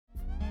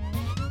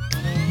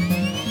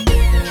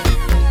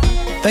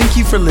Thank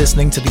you for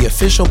listening to the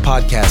official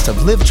podcast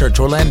of Live Church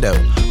Orlando,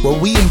 where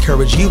we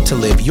encourage you to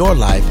live your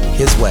life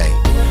His way.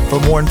 For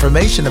more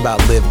information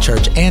about Live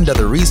Church and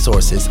other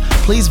resources,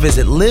 please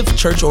visit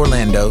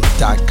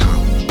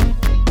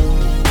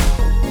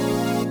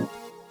livechurchorlando.com.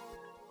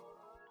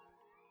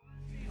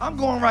 I'm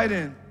going right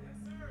in.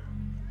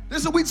 This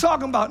is what we're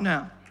talking about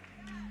now.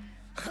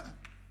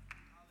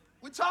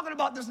 We're talking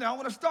about this now. I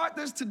want to start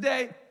this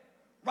today,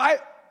 right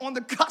on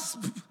the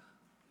cusp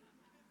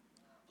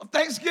of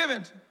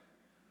Thanksgiving.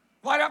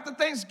 Right after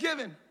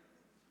Thanksgiving,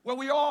 where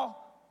we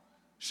all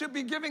should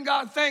be giving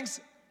God thanks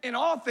in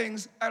all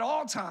things at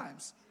all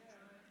times.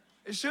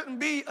 It shouldn't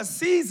be a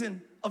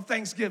season of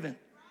Thanksgiving.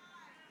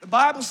 The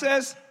Bible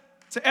says,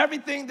 to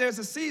everything there's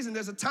a season.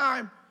 There's a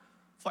time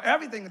for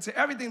everything. And to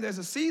everything there's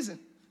a season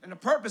and a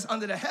purpose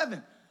under the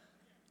heaven.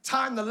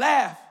 Time to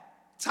laugh,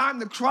 time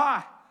to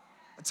cry,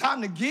 a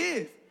time to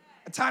give,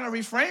 a time to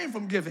refrain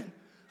from giving,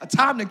 a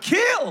time to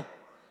kill,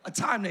 a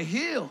time to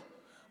heal.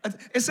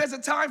 It says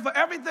a time for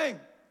everything.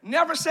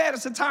 Never said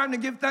it's a time to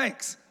give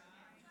thanks.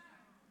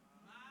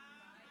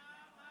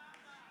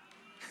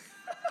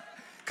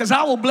 Because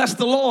I will bless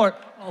the Lord.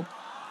 Oh,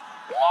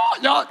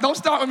 y'all, don't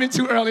start with me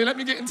too early. Let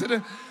me get into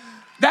the...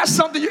 That's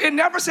something, it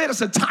never said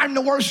it's a time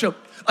to worship,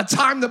 a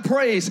time to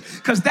praise,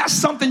 because that's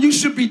something you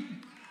should be...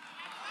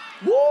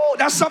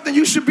 That's something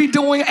you should be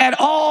doing at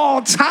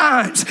all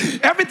times.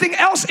 Everything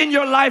else in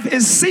your life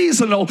is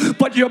seasonal,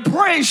 but your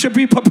praise should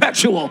be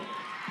perpetual.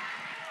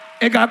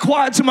 It got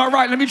quiet to my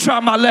right. Let me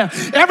try my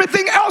left.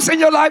 Everything else in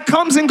your life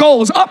comes and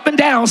goes, up and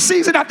down,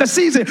 season after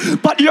season.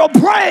 But your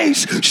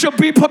praise should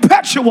be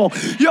perpetual.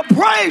 Your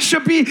praise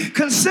should be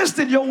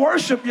consistent. Your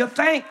worship, your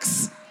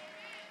thanks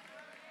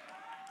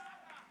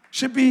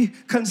should be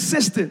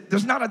consistent.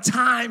 There's not a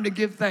time to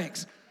give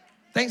thanks.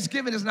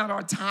 Thanksgiving is not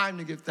our time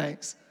to give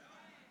thanks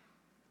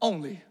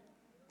only.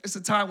 It's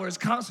a time where it's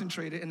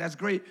concentrated, and that's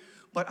great.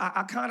 But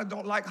I kind of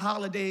don't like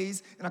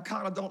holidays, and I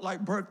kind of don't like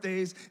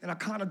birthdays, and I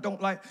kind of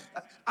don't like...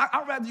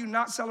 I'd rather you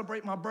not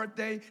celebrate my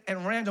birthday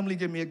and randomly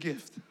give me a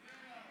gift.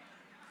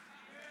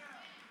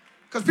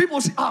 Because people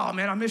will say, oh,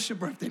 man, I miss your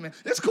birthday, man.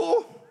 It's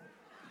cool.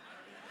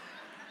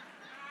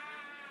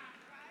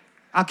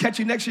 I'll catch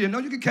you next year. No,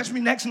 you can catch me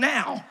next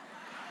now.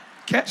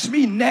 Catch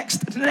me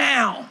next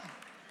now.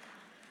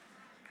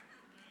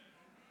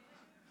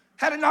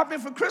 Had it not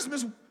been for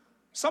Christmas,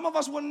 some of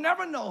us will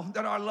never know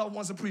that our loved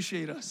ones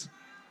appreciate us.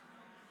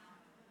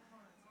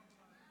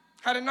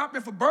 Had it not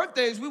been for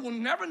birthdays, we will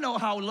never know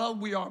how loved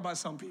we are by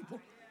some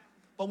people.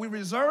 But we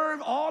reserve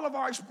all of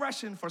our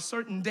expression for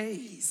certain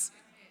days.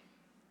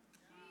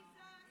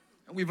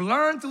 And we've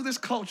learned through this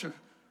culture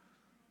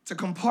to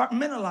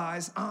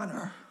compartmentalize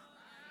honor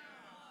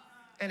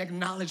and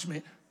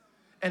acknowledgement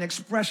and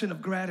expression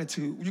of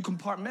gratitude. You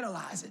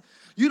compartmentalize it.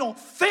 You don't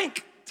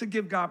think to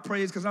give God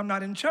praise because I'm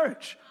not in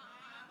church.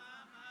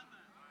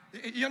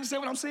 You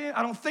understand what I'm saying?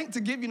 I don't think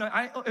to give,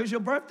 it was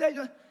your birthday,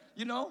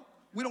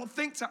 We don't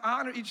think to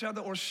honor each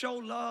other or show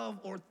love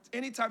or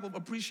any type of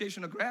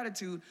appreciation or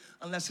gratitude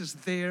unless it's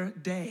their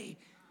day.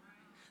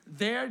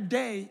 Their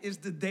day is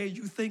the day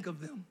you think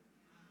of them.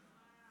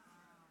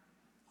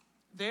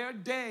 Their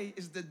day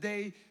is the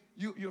day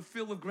you're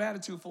filled with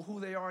gratitude for who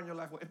they are in your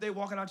life. If they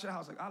walking out your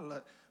house, like, I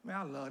love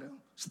them.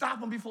 Stop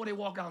them before they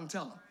walk out and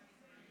tell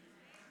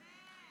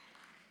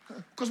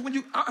them. Because when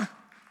you,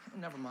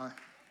 never mind.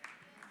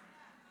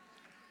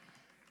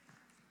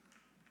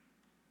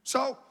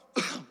 So,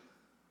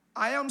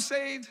 I am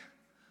saved.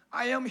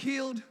 I am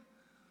healed.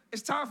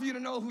 It's time for you to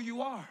know who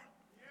you are.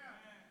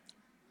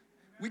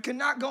 We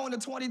cannot go into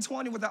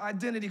 2020 with an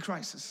identity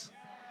crisis.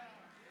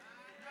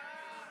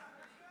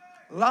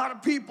 A lot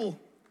of people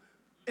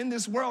in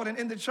this world and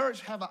in the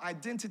church have an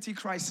identity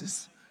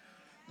crisis.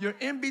 You're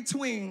in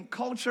between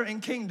culture and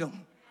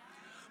kingdom,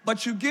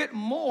 but you get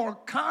more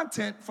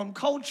content from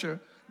culture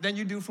than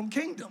you do from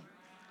kingdom.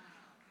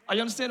 Are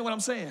you understanding what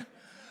I'm saying?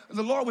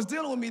 The Lord was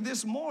dealing with me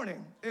this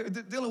morning,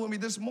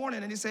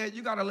 and He said,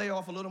 you got to lay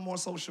off a little more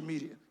social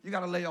media. You got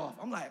to lay off.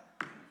 I'm like,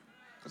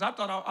 because I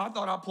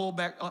thought I pulled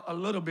back a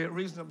little bit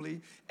reasonably,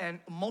 and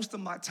most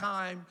of my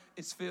time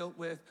is filled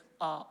with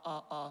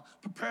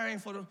preparing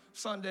for the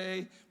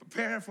Sunday,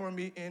 preparing for a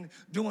meeting,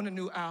 doing a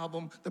new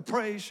album, the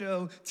praise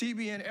show,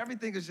 TBN,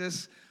 everything is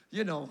just,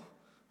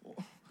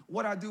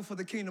 what I do for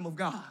the kingdom of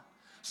God.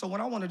 So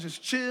when I want to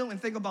just chill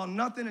and think about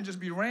nothing and just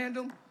be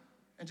random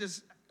and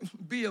just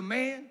be a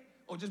man,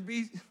 or just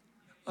be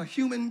a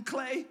human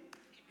clay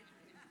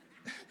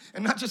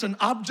and not just an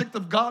object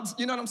of God's,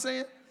 you know what I'm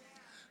saying?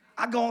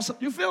 I go on,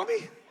 you feel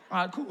me? All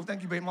right, cool,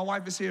 thank you, babe. My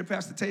wife is here,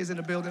 Pastor Tay's in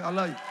the building. I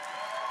love you.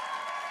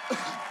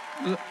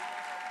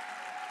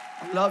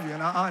 I love you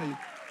and I honor you.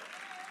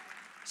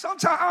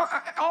 Sometimes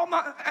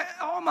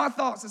all my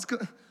thoughts is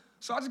good.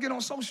 So I just get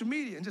on social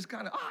media and just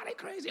kind of, they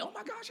crazy, oh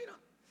my gosh, And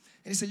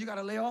he said, you got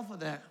to lay off of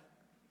that.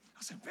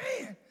 I said,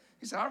 man.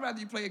 He said, I'd rather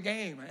you play a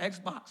game, an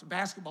Xbox,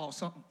 basketball, or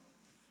something.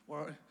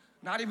 Or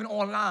not even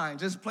online,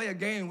 just play a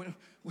game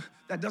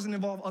that doesn't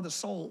involve other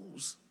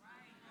souls.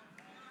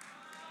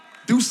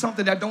 Do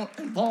something that don't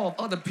involve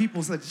other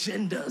people's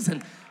agendas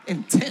and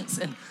intents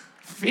and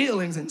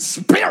feelings and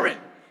spirit.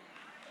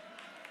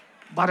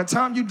 By the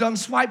time you done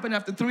swiping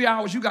after 3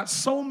 hours, you got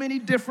so many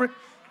different,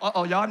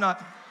 y'all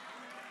not.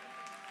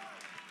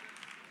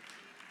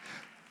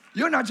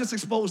 You're not just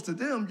exposed to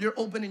them, you're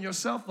opening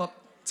yourself up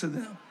to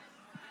them.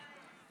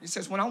 He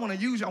says, when I want to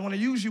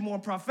use you more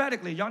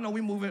prophetically. Y'all know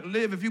we moving,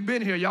 Liv, if you've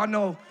been here, y'all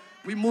know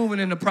we moving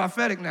in the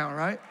prophetic now,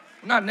 right?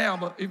 Not now,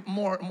 but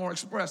more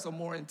expressed or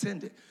more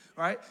intended,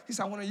 right? He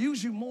said, I want to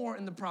use you more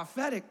in the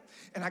prophetic,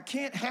 and I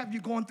can't have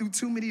you going through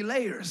too many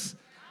layers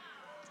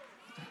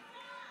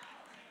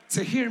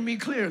to hear me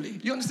clearly.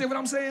 You understand what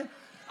I'm saying?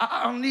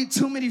 I don't need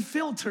too many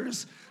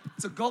filters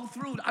to go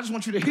through. I just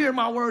want you to hear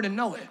my word and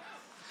know it.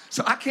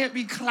 So I can't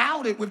be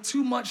clouded with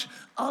too much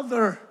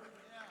other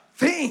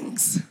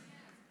things.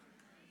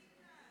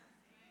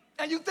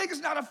 And you think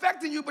it's not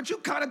affecting you, but you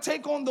kind of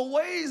take on the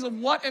ways of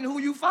what and who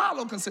you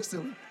follow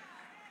consistently.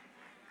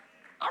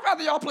 I'd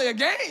rather y'all play a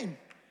game.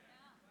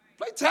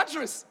 Play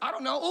Tetris. I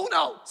don't know.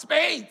 Uno.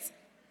 Spades.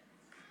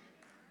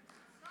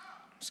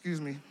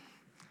 Excuse me.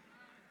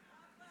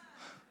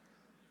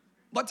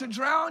 But to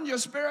drown your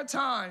spare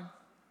time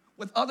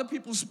with other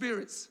people's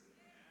spirits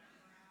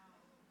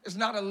is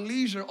not a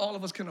leisure all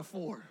of us can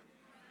afford.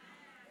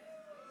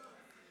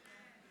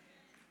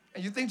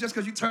 And you think just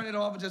because you turn it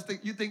off and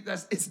you think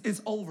that's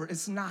it's over.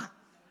 It's not.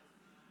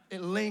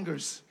 It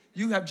lingers.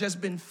 You have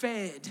just been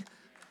fed.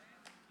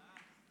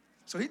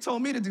 So he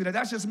told me to do that.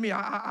 That's just me.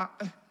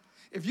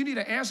 If you need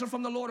an answer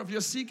from the Lord, if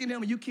you're seeking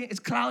him and you can't, it's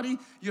cloudy,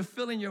 you're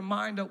filling your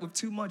mind up with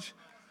too much.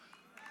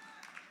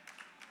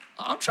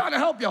 I'm trying to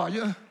help y'all.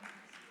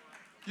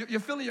 You're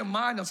filling your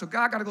mind up. So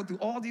God got to go through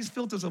all these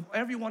filters of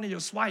every one of your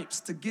swipes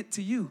to get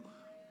to you.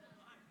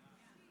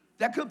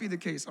 That could be the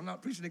case. I'm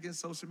not preaching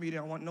against social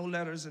media. I want no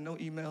letters and no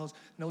emails,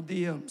 no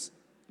DMs.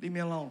 Leave me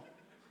alone.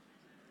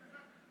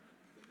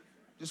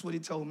 Just what he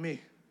told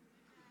me.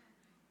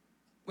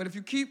 But if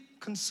you keep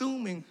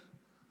consuming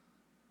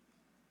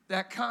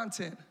that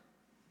content,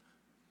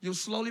 you'll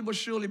slowly but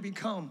surely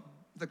become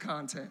the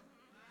content.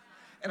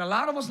 And a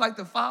lot of us like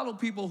to follow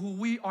people who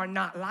we are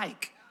not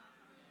like.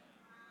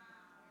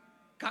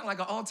 Kind of like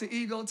an alter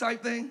ego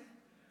type thing.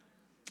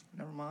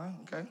 Never mind,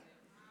 okay.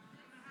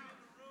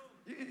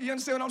 You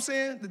understand what I'm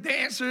saying? The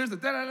dancers, the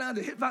da-da-da,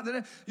 the hip-hop,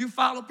 da-da. You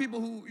follow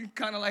people who you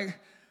kind of like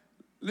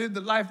live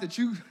the life that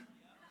you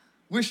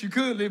wish you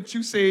could live, but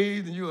you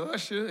saved and you're an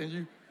usher and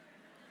you.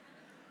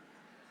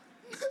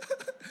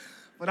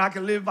 But I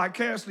can live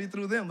vicariously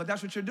through them, but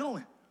that's what you're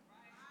doing.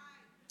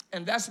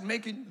 And that's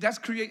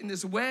creating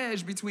this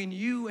wedge between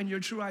you and your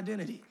true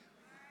identity.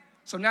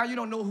 So now you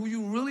don't know who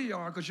you really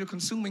are because you're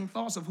consuming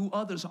thoughts of who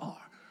others are.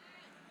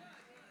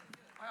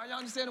 Are y'all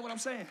understanding what I'm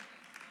saying?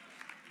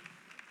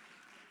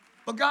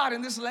 But God,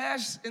 in this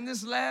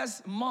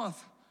last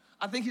month,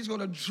 I think he's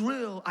going to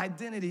drill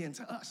identity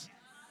into us.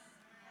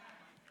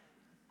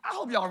 I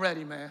hope y'all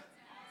ready, man.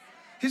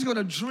 He's going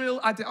to drill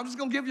identity. I'm just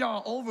going to give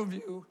y'all an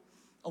overview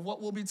of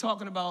what we'll be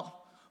talking about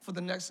for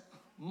the next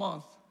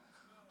month,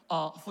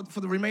 for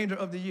the remainder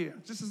of the year.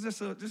 This is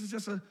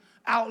just an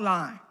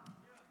outline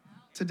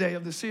today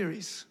of the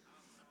series.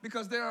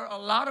 Because there are a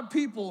lot of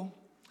people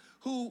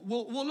who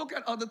will look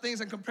at other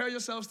things and compare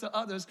yourselves to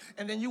others,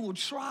 and then you will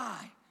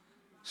try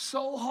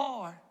so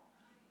hard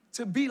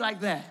to be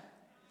like that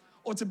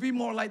or to be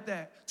more like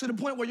that, to the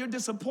point where you're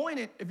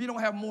disappointed if you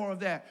don't have more of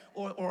that,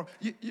 or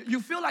you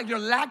feel like you're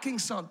lacking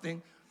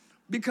something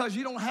because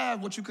you don't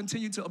have what you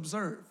continue to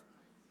observe.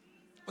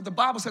 But the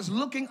Bible says,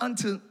 looking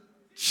unto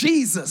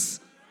Jesus,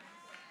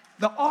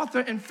 the author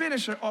and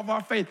finisher of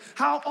our faith.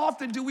 How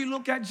often do we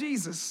look at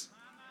Jesus?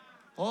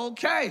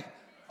 Okay,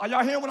 are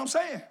y'all hearing what I'm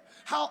saying?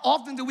 How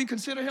often do we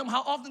consider him?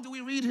 How often do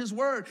we read his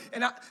word?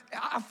 And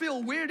I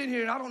feel weird in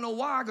here, and I don't know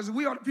why, because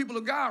we are the people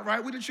of God,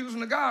 right? We're the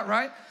children of God,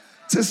 right?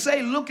 To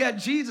say, look at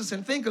Jesus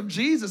and think of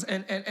Jesus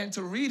and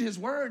to read his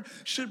word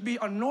should be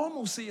a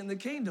normalcy in the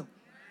kingdom.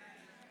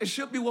 It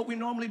should be what we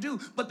normally do.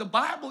 But the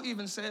Bible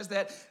even says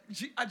that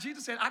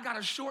Jesus said, I got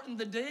to shorten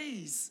the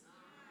days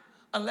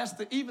unless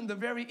even the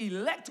very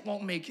elect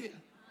won't make it.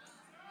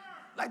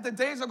 Like the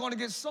days are going to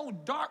get so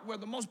dark where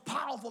the most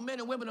powerful men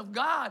and women of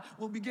God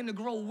will begin to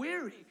grow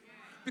weary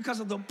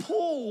because of the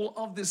pull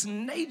of this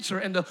nature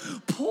and the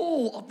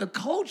pull of the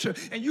culture.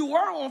 And you were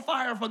on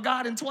fire for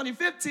God in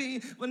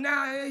 2015, but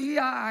now he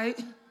all right.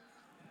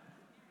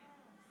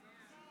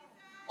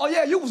 Oh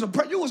yeah, you was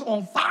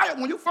on fire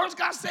when you first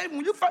got saved,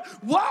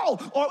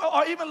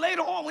 or even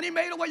later on when he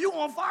made a way, you were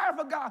on fire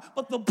for God.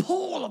 But the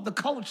pull of the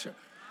culture,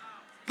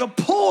 the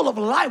pull of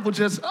life was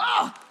just,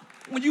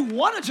 when you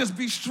want to just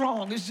be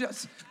strong, it's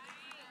just.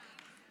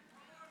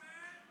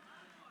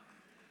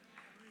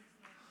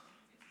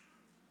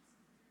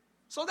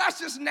 So that's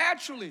just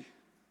naturally.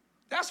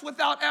 That's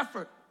without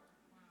effort.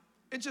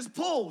 It just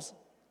pulls.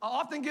 I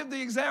often give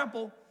the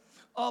example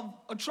of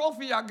a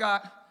trophy I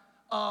got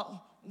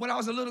when I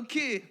was a little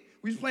kid.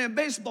 We was playing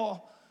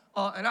baseball,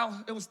 and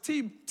it was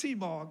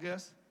T-ball, I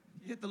guess.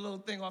 You hit the little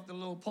thing off the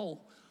little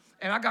pole.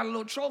 And I got a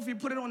little trophy,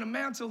 put it on the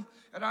mantle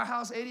at our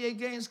house, 88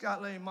 games,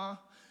 Scott Lane, Ma.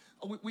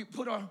 We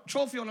put our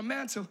trophy on the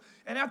mantle,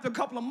 and after a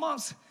couple of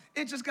months,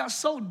 it just got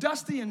so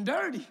dusty and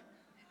dirty.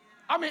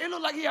 I mean, it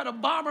looked like he had a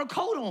bomber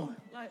coat on.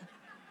 Like,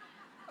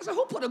 I said,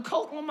 who put a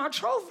coat on my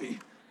trophy?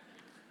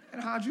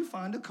 And how'd you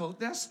find a coat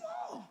that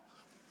small?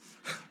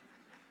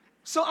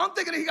 So I'm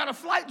thinking that he got a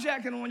flight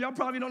jacket on. Y'all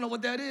probably don't know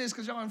what that is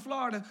because y'all in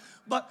Florida.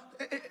 But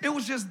it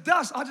was just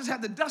dust. I just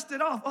had to dust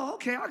it off. Oh,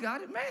 okay, I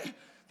got it, man.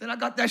 Then I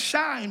got that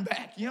shine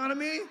back. You know what I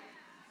mean?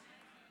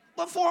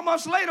 But 4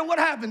 months later, what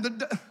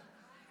happened?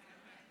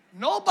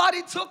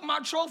 Nobody took my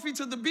trophy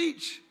to the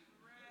beach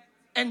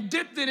and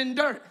dipped it in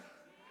dirt.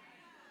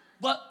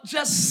 But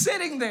just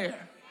sitting there.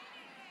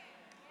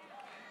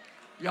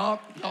 Y'all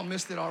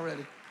missed it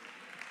already.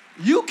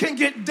 You can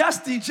get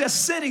dusty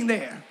just sitting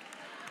there.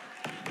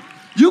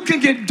 You can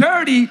get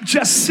dirty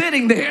just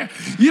sitting there.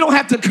 You don't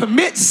have to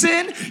commit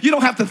sin. You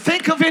don't have to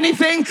think of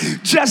anything.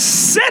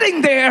 Just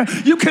sitting there,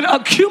 you can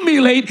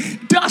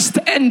accumulate dust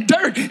and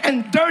dirt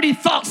and dirty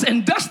thoughts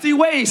and dusty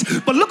ways.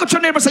 But look at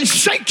your neighbor and say,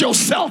 shake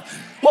yourself.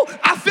 Whoa,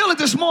 I feel it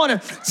this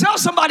morning. Tell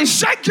somebody,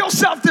 shake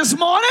yourself this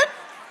morning.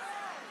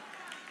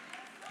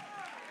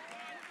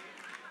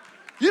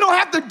 You don't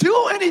have to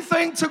do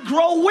anything to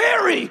grow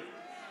weary.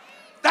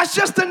 That's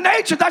just the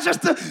nature. That's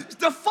just the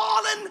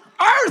fallen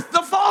earth,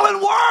 the fallen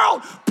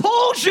world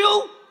pulls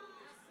you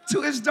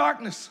to its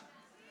darkness.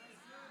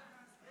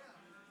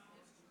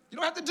 You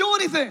don't have to do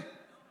anything.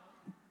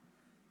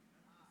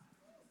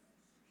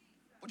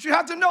 But you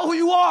have to know who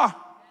you are.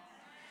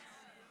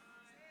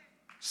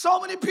 So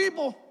many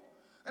people,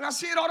 and I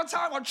see it all the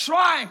time, are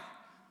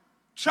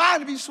trying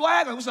to be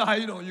swagger. What's up, how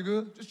you doing? You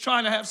good? Just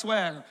trying to have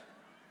swagger.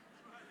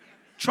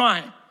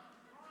 Trying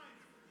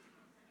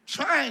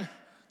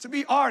to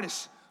be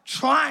artists,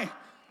 trying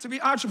to be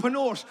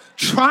entrepreneurs,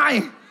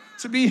 trying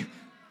to be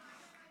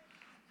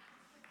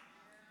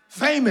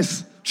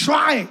famous,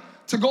 trying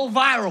to go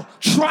viral,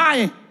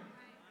 trying.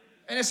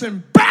 And it's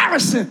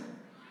embarrassing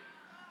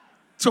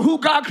to who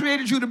God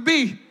created you to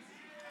be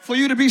for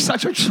you to be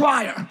such a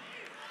trier.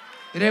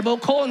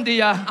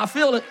 I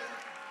feel it.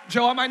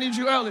 Joe, I might need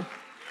you early.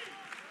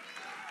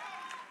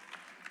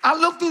 I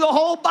looked through the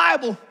whole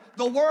Bible.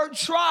 The word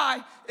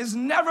try is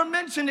never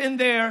mentioned in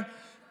there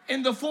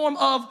in the form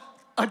of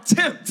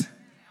attempt.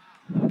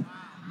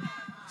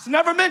 It's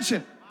never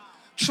mentioned.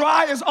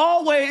 Try is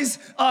always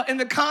in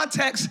the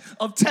context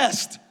of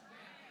test.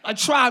 Like,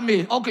 try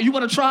me. Okay, you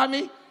want to try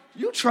me?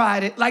 You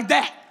tried it like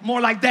that. More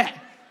like that.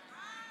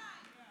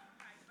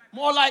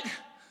 More like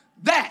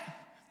that.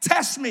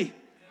 Test me.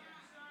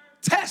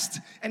 Test.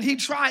 And he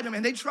tried him,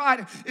 and they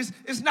tried him.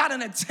 It's not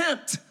an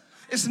attempt.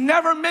 It's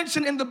never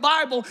mentioned in the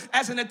Bible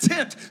as an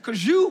attempt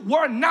because you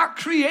were not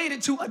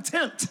created to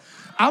attempt.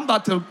 I'm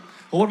about to,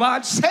 what do I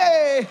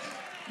say?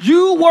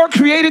 You were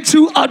created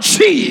to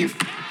achieve.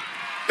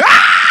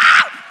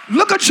 Ah!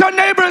 Look at your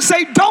neighbor and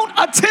say, don't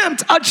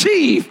attempt,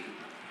 achieve.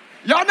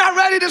 Y'all not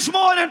ready this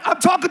morning? I'm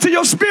talking to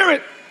your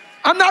spirit.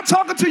 I'm not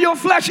talking to your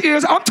flesh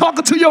ears. I'm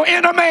talking to your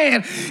inner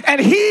man.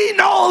 And he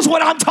knows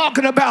what I'm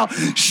talking about.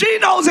 She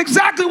knows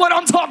exactly what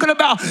I'm talking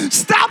about.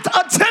 Stop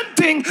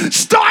attempting,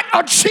 start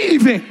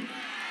achieving.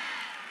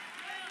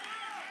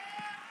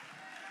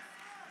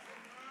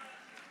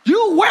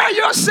 You wear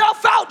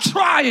yourself out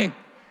trying.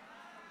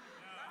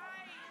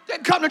 They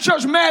come to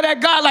church mad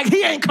at God like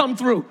he ain't come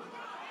through.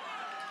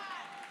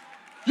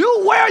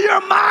 You wear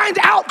your mind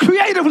out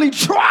creatively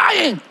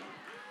trying.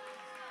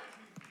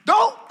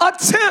 Don't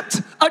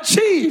attempt,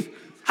 achieve.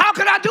 How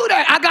can I do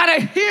that? I got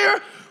to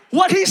hear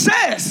what he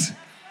says.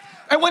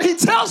 And when he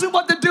tells me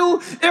what to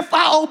do, if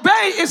I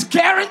obey, it's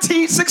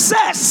guaranteed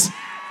success.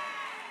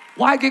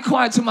 Why get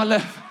quiet to my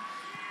left?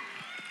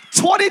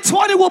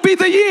 2020 will be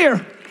the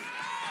year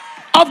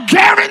of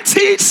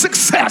guaranteed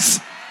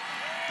success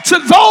to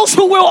those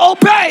who will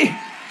obey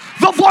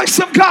the voice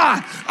of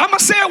God. I'm going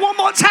to say it one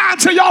more time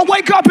till y'all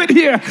wake up in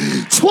here.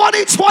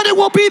 2020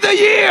 will be the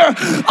year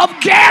of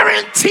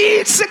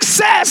guaranteed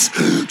success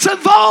to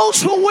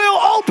those who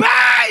will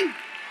obey.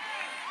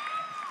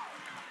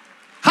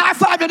 High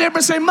five your neighbor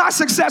and say, my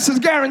success is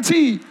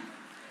guaranteed.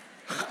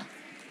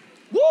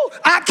 Woo,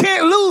 I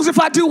can't lose if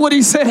I do what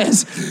he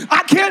says.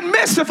 I can't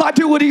miss if I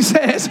do what he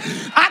says.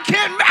 I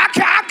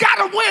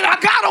gotta win, I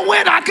gotta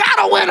win, I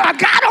gotta win, I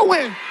gotta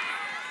win.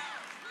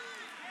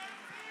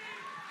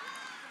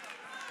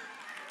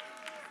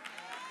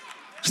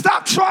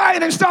 Stop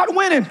trying and start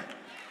winning.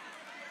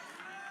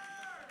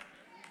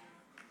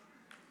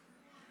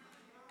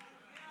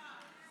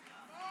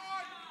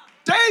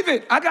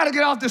 David, I got to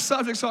get off this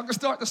subject so I can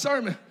start the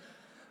sermon.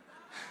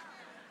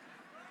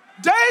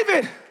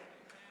 David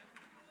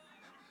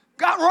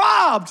got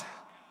robbed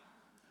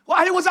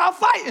while he was out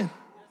fighting.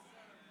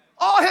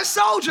 All his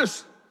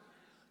soldiers,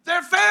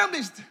 their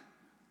families,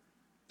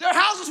 their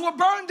houses were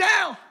burned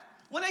down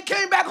when they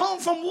came back home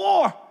from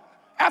war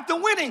after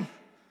winning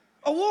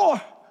a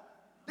war.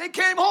 They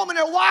came home and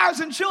their wives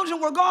and children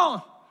were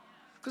gone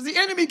because the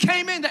enemy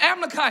came in, the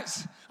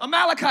Amalekites.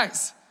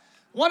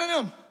 One of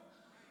them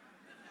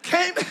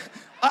came,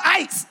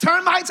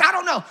 termites, I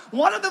don't know.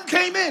 One of them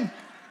came in.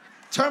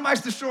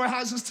 Termites destroy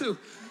houses too.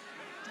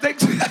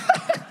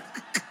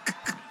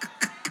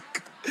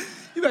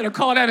 You better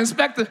call that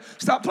inspector.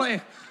 Stop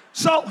playing.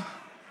 So,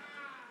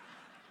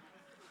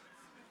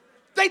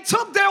 They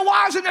took their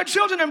wives and their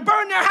children and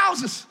burned their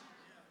houses.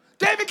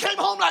 David came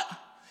home like,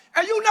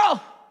 and you know,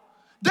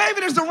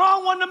 David is the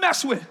wrong one to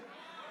mess with.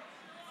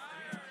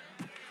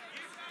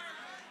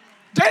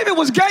 David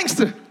was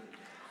gangster.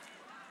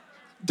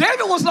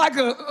 David was like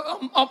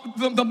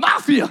the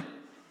mafia.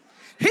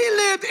 He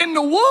lived in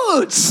the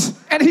woods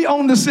and he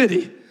owned the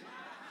city.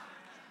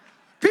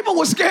 People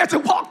were scared to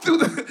walk through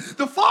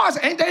the forest.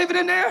 Ain't David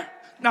in there?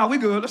 No, we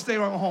good. Let's stay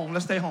around home.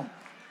 Let's stay home.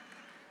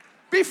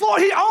 Before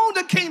he owned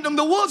the kingdom,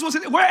 the woods was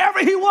wherever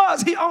he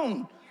was, he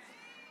owned.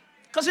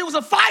 Because he was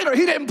a fighter.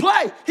 He didn't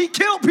play. He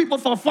killed people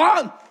for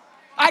fun.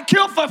 I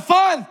killed for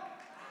fun.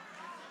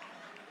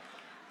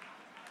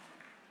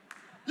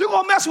 You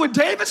gonna mess with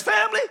David's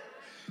family?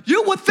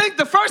 You would think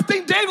the first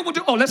thing David would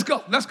do, oh, let's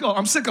go.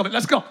 I'm sick of it.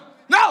 Let's go.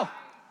 No.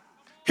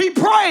 He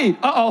prayed.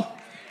 Uh-oh.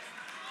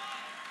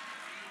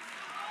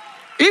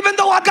 Even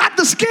though I got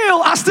the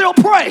skill, I still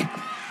pray.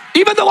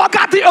 Even though I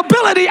got the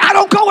ability, I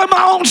don't go in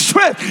my own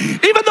strength.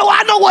 Even though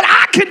I know what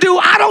I can do,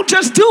 I don't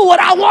just do what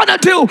I want to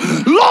do.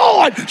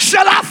 Lord,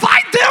 shall I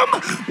fight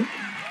them?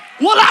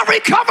 Will I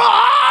recover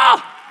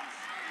all?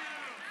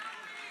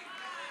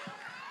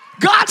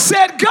 God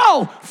said,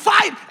 go,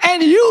 fight,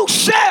 and you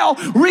shall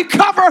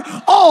recover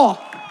all.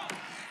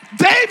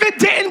 David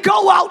didn't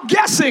go out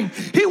guessing.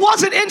 He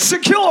wasn't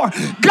insecure.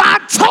 God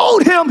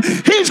told him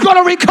he's going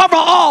to recover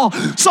all.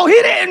 So he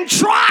didn't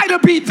try to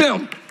beat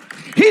them.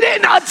 He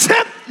didn't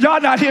attempt. Y'all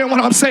not hearing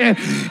what I'm saying.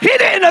 He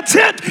didn't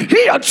attempt.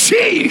 He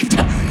achieved.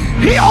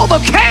 He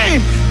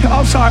overcame.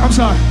 I'm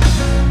sorry.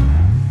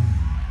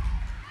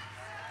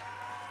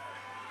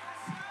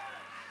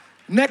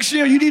 Next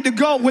year, you need to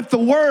go with the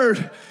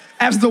word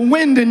as the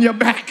wind in your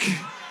back.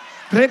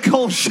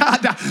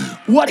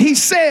 What he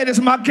said is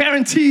my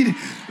guaranteed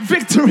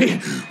victory.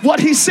 What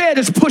he said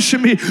is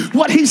pushing me.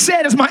 What he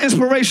said is my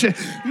inspiration,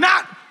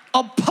 not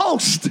a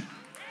post.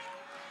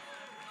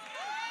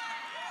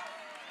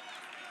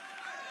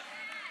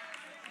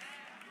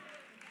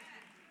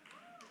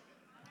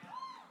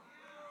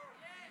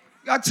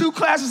 You got two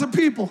classes of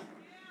people.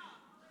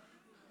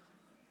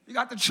 You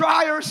got the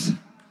triers.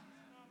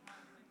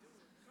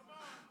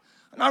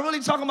 I'm not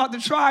really talking about the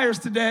triers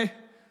today.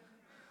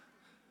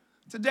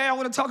 Today I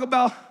want to talk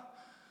about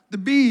the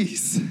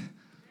bees.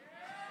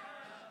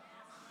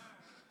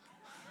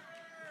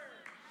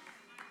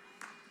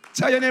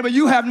 Tell your neighbor,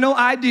 you have no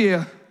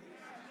idea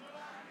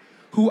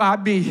who I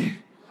be.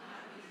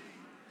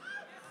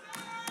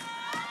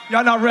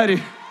 Y'all not ready?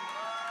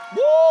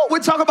 Woo, we're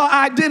talking about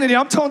identity.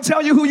 I'm trying to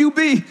tell you who you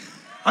be.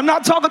 I'm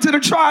not talking to the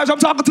tribes. I'm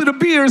talking to the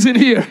beers in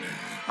here.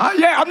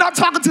 I'm not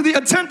talking to the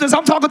attempters.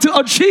 I'm talking to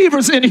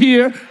achievers in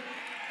here.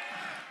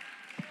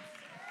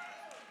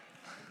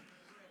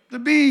 The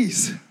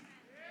bees.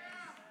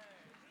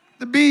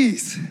 The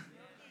bees.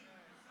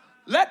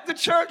 Let the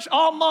church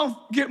all month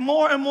get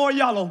more and more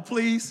yellow,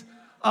 please.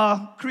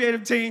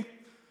 Creative team.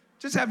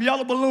 Just have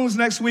yellow balloons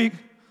next week,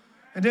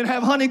 and then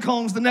have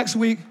honeycombs the next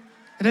week,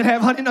 and then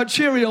have Honey Nut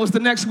Cheerios the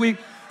next week.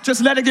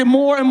 Just let it get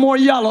more and more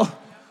yellow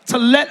to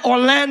let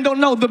Orlando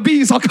know the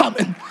bees are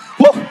coming.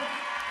 Woo.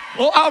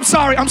 Oh, I'm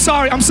sorry.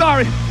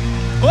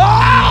 Oh,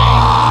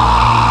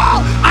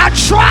 I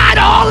tried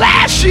all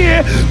last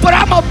year, but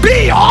I'm a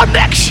bee all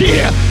next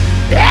year.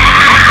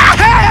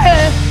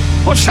 Yeah.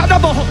 Oh, shut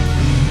up.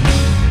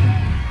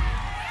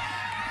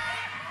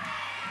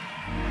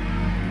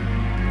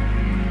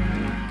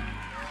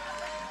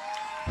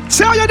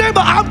 Tell your neighbor,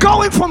 I'm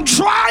going from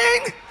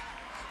trying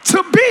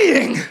to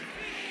being.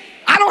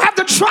 I don't have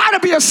to try to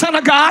be a son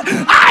of God.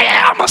 I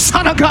am a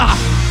son of God.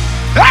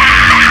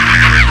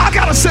 Ah! I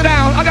gotta sit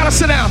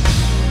down.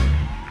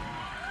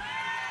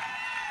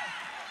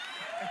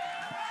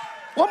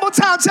 One more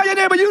time, tell your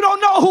neighbor, you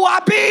don't know who I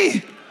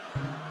be.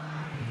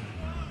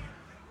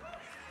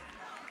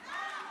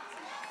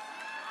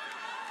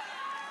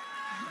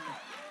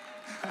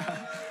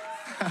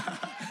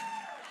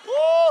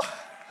 Woo!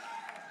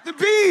 The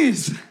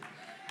bees.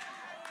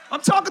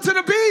 I'm talking to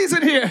the bees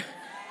in here.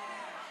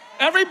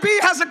 Every bee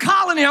has a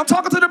colony. I'm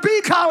talking to the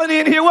bee colony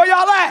in here. Where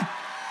y'all at?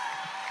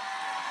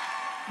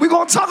 We're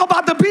going to talk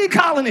about the bee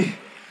colony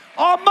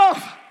all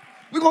month.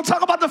 We're going to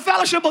talk about the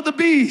fellowship of the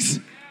bees,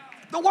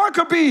 the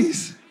worker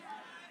bees,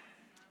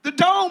 the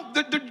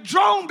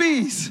drone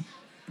bees.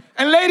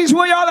 And ladies,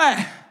 where y'all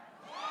at?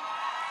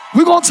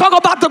 We're going to talk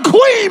about the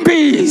queen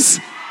bees.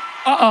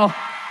 Uh-oh.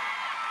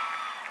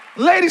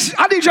 Ladies,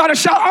 I need y'all to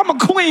shout, I'm a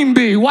queen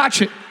bee.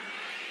 Watch it.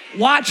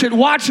 Watch it.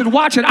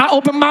 I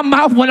open my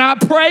mouth when I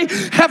pray.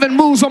 Heaven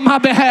moves on my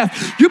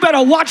behalf. You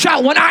better watch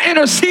out. When I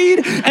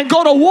intercede and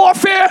go to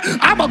warfare,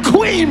 I'm a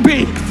queen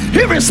bee.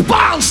 He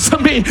responds to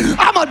me.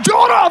 I'm a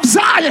daughter of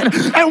Zion.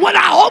 And when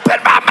I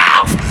open my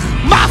mouth,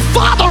 my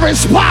Father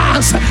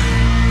responds.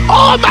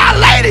 All my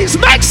ladies,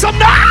 make some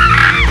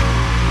noise.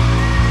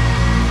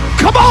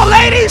 Come on,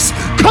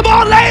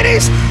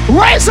 ladies.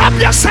 Raise up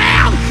your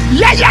sound.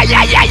 Yeah.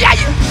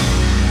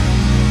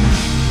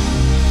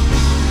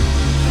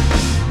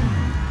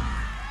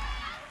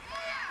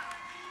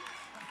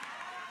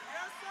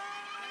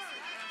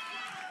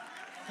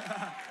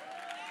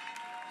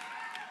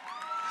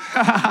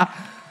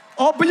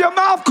 Open your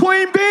mouth,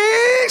 Queen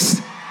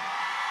Bees.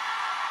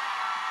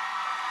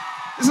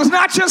 This is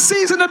not your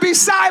season to be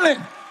silent.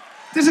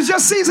 This is your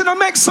season to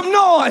make some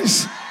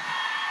noise.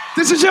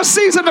 This is your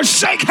season to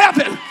shake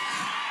heaven.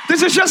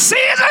 This is your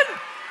season.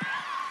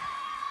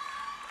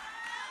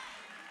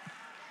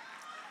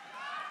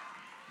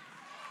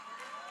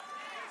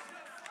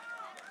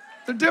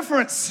 The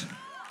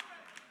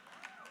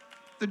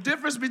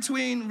difference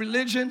between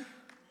religion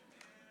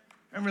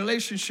and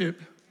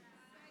relationship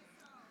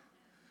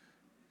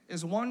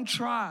is one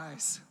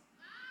tries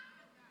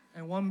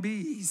and one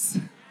bees.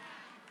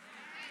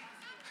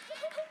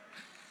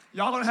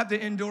 Y'all gonna have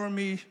to endure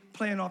me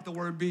playing off the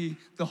word be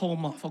the whole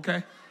month,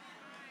 okay?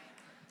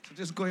 So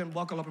just go ahead and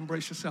buckle up and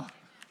brace yourself.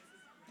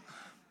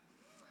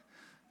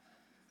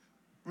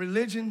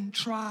 Religion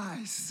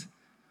tries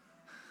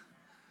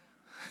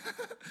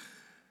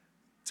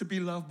to be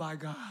loved by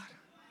God.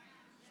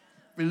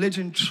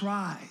 Religion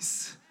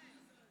tries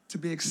to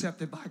be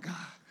accepted by God.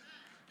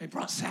 They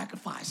brought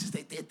sacrifices,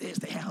 they did this,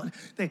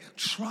 they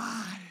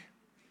try.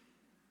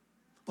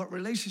 But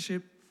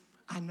relationship,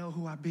 I know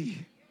who I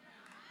be.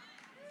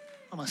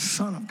 I'm a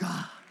son of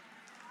God.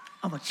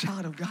 I'm a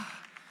child of God.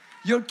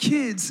 Your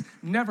kids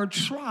never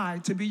try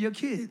to be your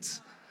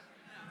kids.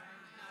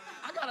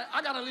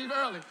 I gotta leave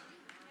early.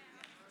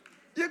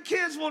 Your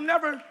kids will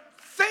never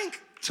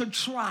think to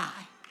try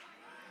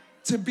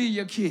to be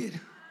your kid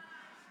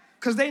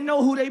because they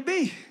know who they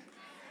be.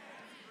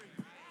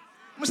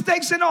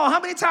 Mistakes and all. How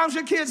many times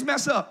your kids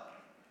mess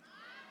up?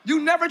 You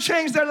never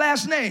change their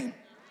last name.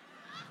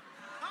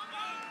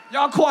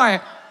 Y'all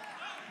quiet.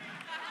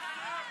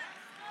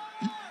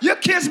 Your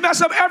kids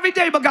mess up every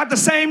day but got the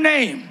same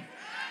name.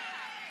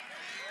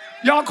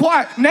 Y'all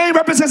quiet. Name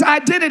represents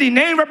identity.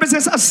 Name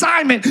represents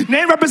assignment.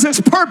 Name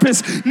represents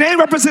purpose. Name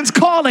represents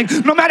calling.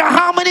 No matter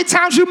how many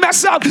times you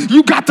mess up,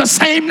 you got the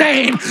same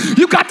name.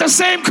 You got the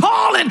same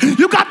calling.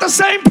 You got the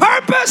same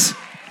purpose.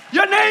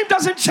 Your name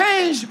doesn't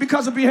change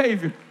because of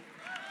behavior.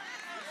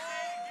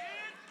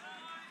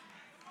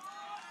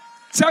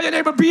 Tell your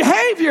neighbor,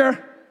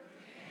 behavior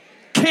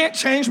can't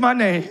change my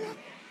name.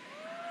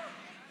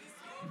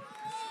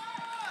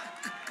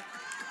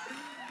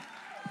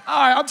 All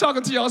right, I'm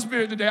talking to y'all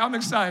spirit today. I'm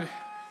excited.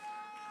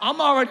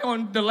 I'm already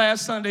on the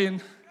last Sunday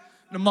in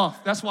the month.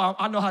 That's why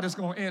I know how this is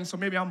going to end, so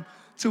maybe I'm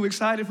too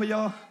excited for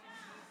y'all.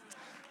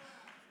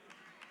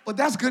 But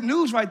that's good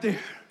news right there.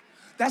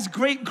 That's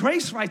great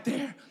grace right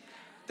there,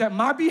 that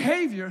my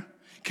behavior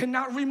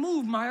cannot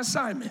remove my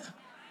assignment.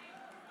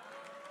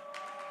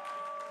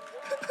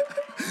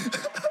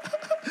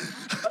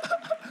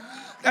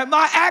 That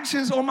my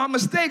actions or my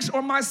mistakes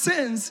or my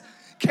sins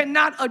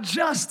cannot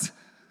adjust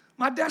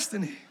my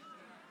destiny.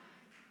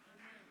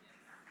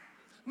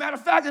 Matter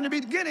of fact, in the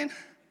beginning,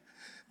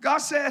 God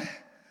said,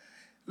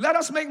 let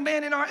us make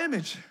man in our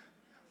image,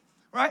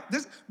 right?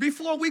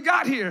 Before we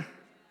got here,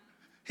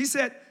 he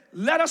said,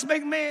 let us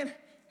make man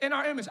in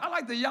our image. I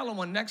like the yellow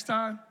one next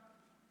time,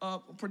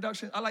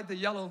 production. I like the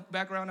yellow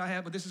background I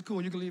have, but this is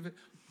cool. You can leave it.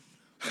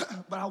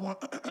 But I want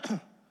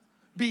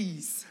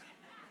bees.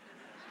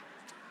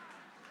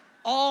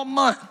 All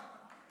month.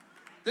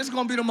 This is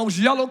going to be the most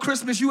yellow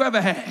Christmas you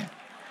ever had.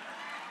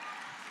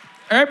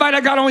 Everybody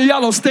that got on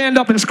yellow, stand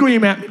up and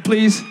scream at me,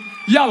 please.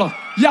 Yellow,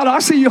 yellow. I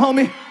see you,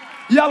 homie.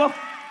 Yellow,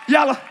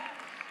 yellow.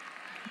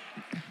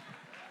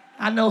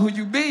 I know who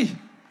you be.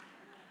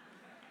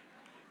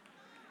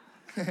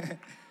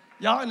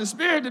 Y'all in the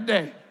spirit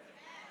today.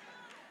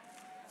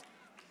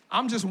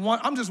 I'm just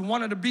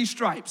one of the B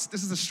stripes.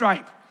 This is a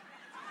stripe.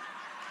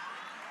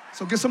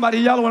 So get somebody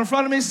yellow in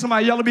front of me,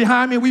 somebody yellow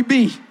behind me, we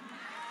B.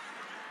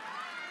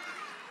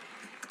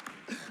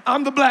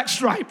 I'm the black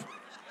stripe.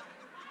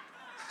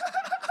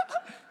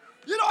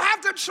 You don't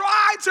have to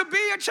try to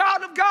be a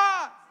child of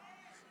God.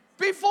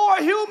 Before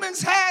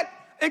humans had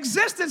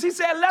existence, he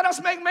said, let us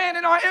make man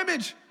in our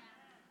image,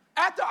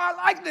 after our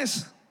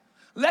likeness.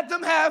 Let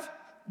them have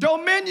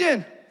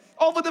dominion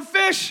over the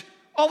fish,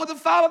 over the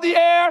fowl of the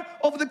air,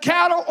 over the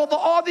cattle, over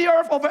all the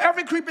earth, over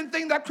every creeping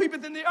thing that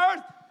creepeth in the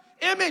earth.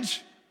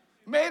 Image,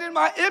 made in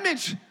my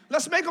image.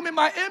 Let's make them in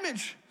my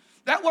image.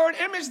 That word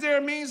image there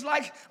means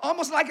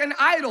almost like an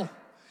idol.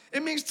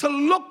 It means to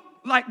look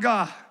like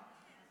God.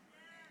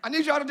 I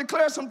need y'all to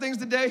declare some things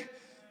today.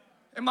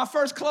 In my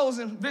first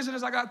closing,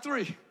 visitors, I got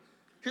 3.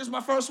 Here's my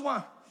first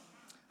one.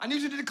 I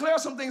need you to declare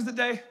some things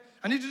today.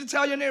 I need you to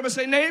tell your neighbor,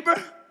 say, neighbor,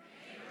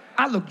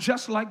 I look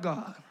just like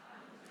God.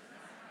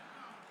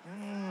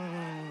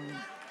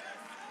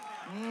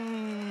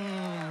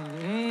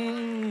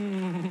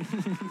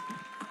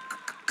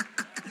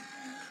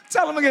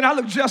 Tell them again, I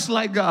look just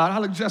like God. I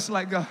look just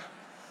like God.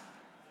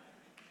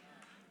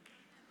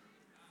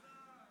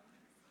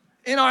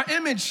 In our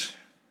image,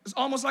 it's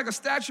almost like a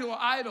statue or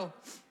idol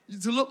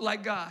to look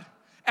like God.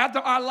 After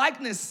our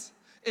likeness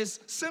is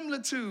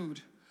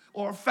similitude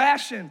or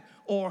fashion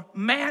or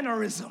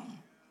mannerism.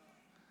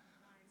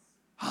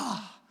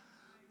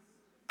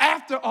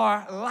 After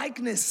our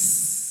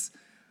likeness.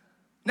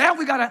 Now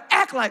we got to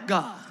act like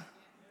God.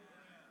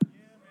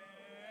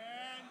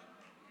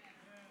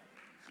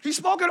 He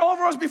spoke it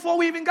over us before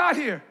we even got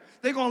here.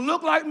 They're going to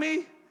look like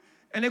me,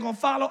 and they're going to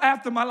follow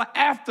after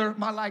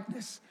my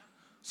likeness.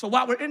 So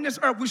while we're in this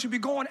earth, we should be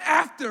going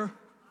after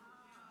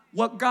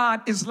what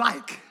God is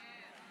like.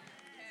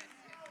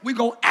 We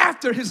go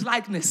after his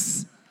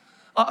likeness.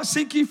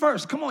 Seek ye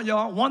first. Come on,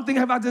 y'all. One thing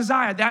have I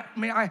desired, that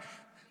may I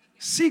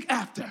seek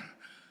after.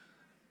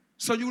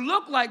 So you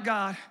look like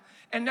God,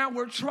 and now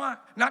we're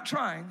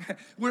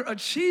we're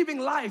achieving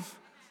life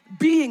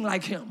being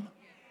like him.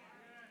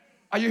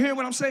 Are you hearing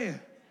what I'm saying?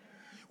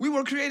 We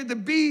were created to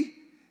be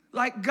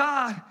like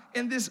God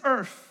in this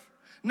earth,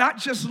 not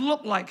just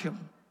look like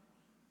him.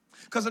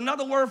 Because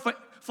another word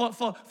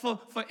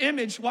for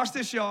image, watch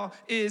this, y'all,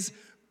 is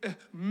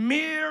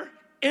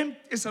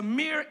it's a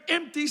mere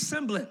empty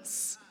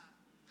semblance.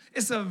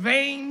 It's a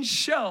vain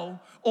show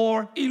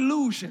or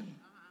illusion.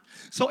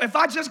 So if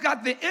I just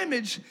got the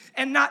image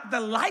and not the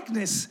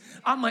likeness,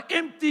 I'm an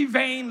empty,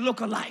 vain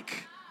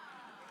look-alike.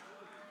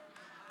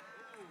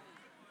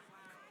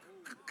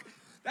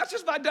 That's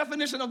just my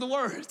definition of the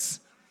words.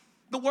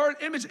 The word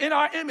image, in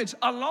our image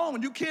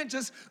alone, you can't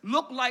just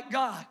look like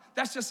God.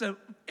 That's just an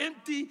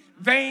empty,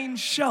 vain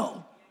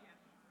show.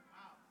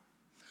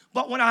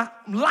 But when I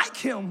like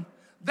him,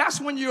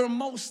 that's when you're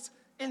most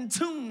in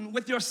tune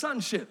with your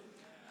sonship.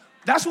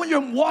 That's when you're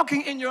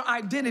walking in your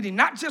identity,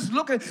 not just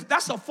looking.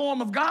 That's a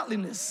form of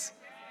godliness.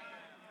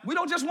 We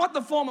don't just want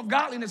the form of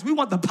godliness, we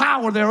want the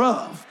power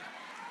thereof.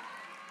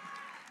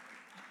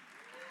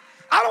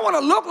 I don't want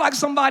to look like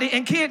somebody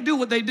and can't do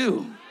what they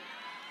do.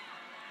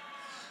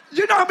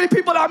 You know how many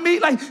people I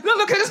meet, like,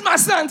 look, this is my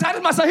son, Ty, this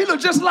is my son, he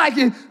looks just like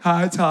you.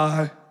 Hi,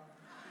 Ty.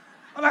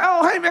 I'm like,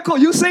 oh, hey, man, cool,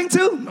 you sing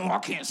too? No, I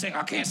can't sing.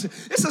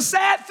 It's a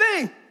sad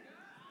thing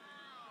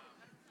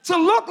to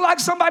look like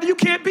somebody you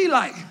can't be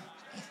like.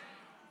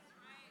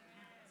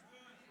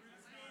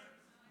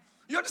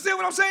 You understand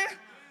what I'm saying?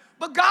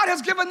 But God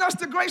has given us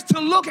the grace to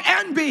look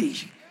and be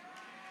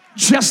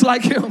just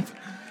like him.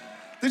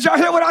 Did y'all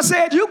hear what I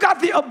said? You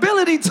got the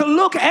ability to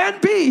look and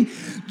be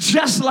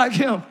just like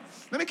him.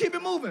 Let me keep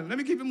it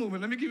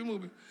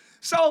moving.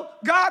 So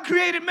God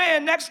created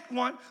man, next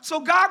one. So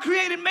God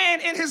created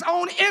man in his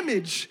own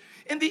image.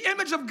 In the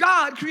image of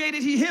God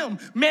created he him,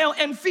 male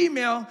and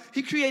female.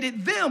 He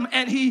created them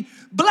and he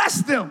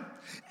blessed them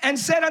and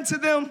said unto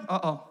them,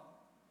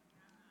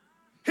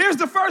 here's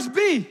the first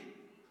B.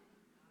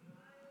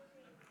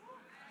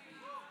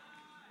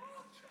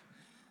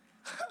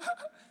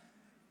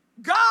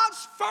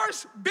 God's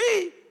first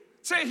B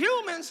to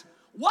humans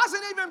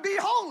wasn't even be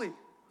holy.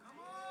 Come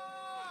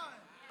on.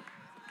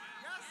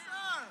 Yes,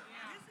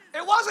 sir.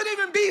 It wasn't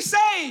even be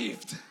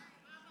saved.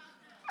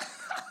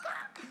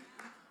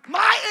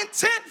 My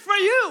intent for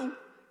you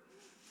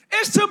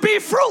is to be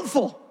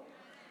fruitful.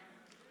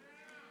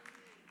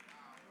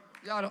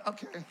 Y'all don't,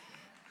 okay.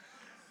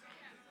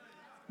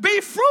 Be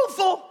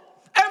fruitful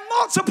and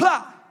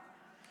multiply.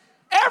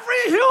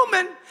 Every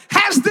human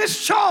has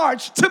this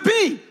charge to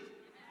be.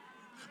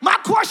 My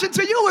question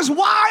to you is,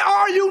 why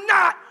are you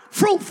not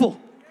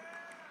fruitful?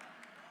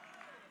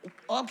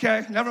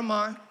 Okay, never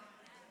mind.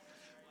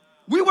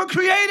 We were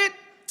created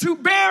to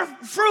bear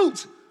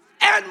fruit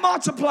and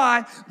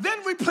multiply,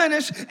 then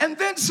replenish, and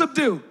then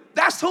subdue.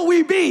 That's who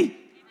we be.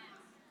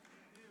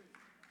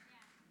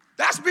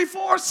 That's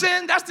before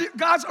sin. That's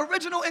God's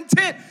original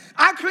intent.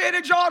 I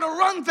created y'all to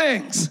run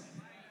things.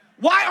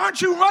 Why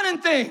aren't you running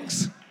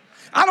things?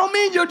 I don't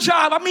mean your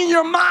job. I mean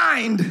your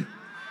mind.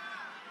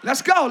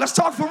 Let's go. Let's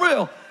talk for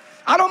real.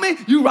 I don't mean,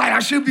 you're right, I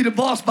should be the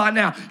boss by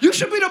now. You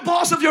should be the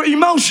boss of your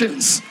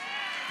emotions.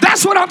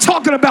 That's what I'm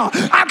talking about.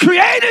 I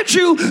created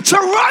you to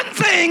run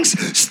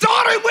things,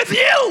 starting with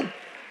you.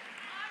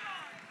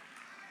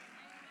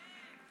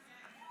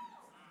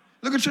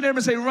 Look at your neighbor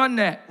and say, run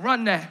that,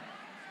 run that.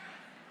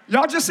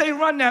 Y'all just say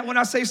run that when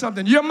I say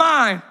something. Your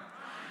mind,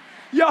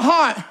 your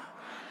heart,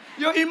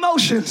 your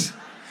emotions,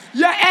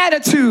 your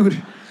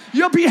attitude,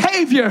 your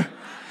behavior,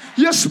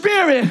 your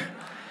spirit.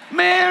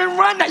 Man,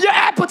 run that. Your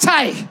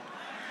appetite.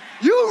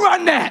 You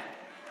run that.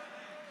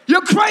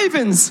 Your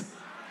cravings.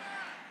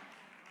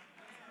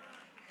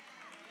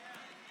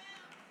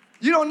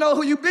 You don't know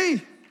who you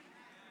be.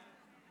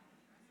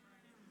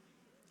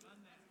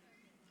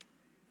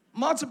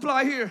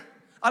 Multiply here.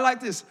 I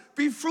like this.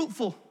 Be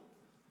fruitful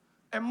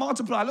and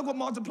multiply. Look what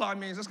multiply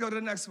means. Let's go to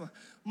the next one.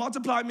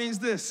 Multiply means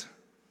this.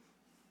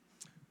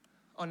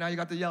 Oh, now you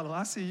got the yellow.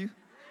 I see you.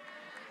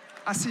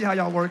 I see how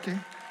y'all working.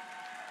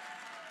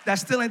 That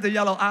still ain't the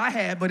yellow I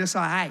had, but it's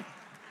all right.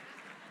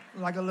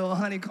 Like a little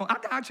honeycomb. I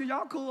got you.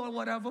 Y'all cool or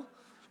whatever.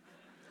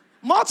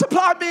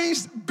 Multiply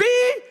means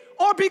be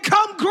or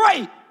become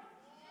great.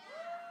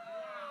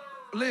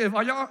 Live.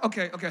 Are y'all?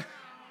 Okay.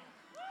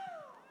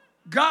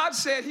 God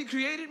said he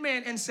created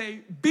man and say,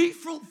 be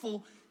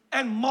fruitful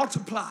and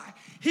multiply.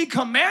 He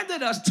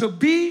commanded us to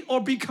be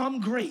or become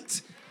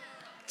great.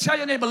 Tell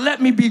your neighbor,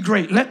 let me be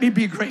great. Let me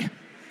be great.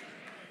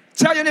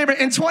 Tell your neighbor,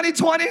 in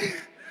 2020,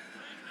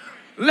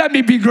 let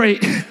me be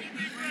great.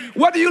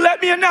 Whether you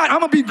let me or not, I'm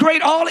going to be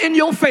great all in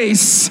your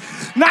face.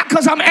 Not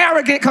because I'm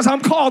arrogant, because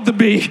I'm called to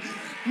be.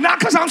 Not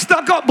because I'm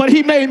stuck up, but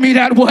he made me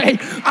that way.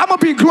 I'm going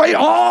to be great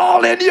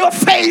all in your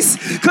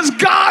face because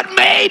God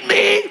made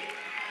me.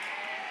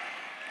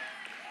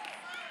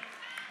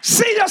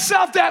 See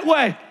yourself that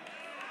way.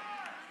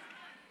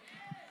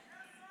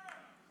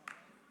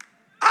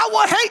 I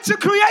would hate to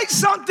create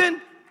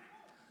something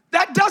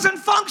that doesn't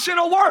function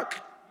or work.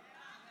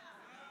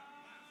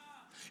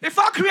 If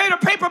I create a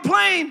paper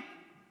plane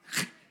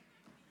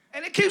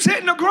and it keeps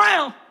hitting the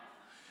ground,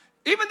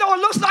 even though it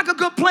looks like a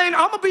good plane,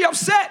 I'm going to be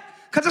upset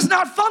because it's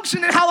not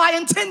functioning how I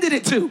intended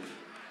it to.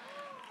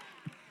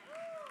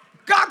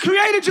 God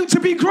created you to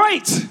be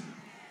great.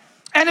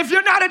 And if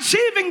you're not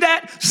achieving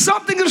that,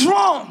 something is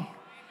wrong.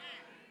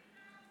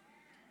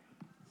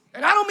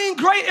 And I don't mean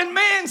great in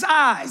man's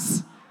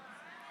eyes.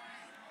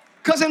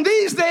 Because in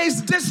these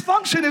days,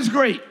 dysfunction is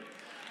great.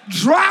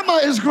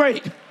 Drama is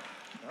great.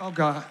 Oh,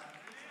 God.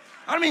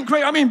 I don't mean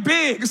great, I mean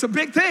big. It's a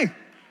big thing.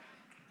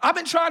 I've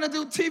been trying to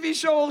do TV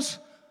shows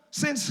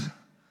since,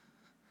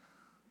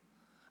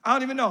 I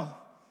don't even know.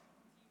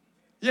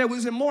 Yeah, we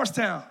was in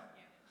Morristown.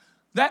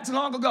 That's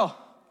long ago.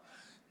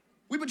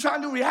 We've been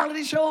trying to do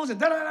reality shows and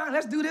da-da-da,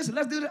 let's do this and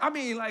let's do that. I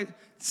mean, like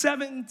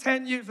 7,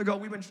 10 years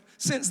ago,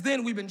 since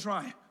then we've been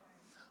trying.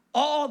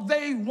 All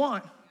they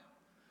want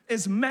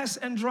is mess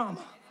and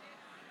drama.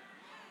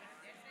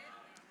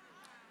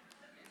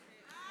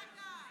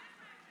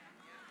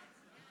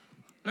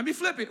 Let me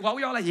flip it. While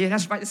we all like, yeah,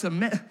 that's right, it's a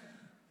mess.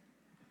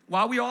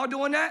 While we all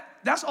doing that,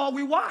 that's all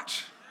we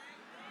watch.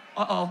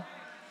 Uh-oh.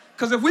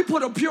 Because if we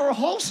put a pure,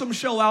 wholesome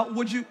show out,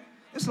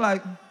 it's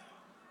like,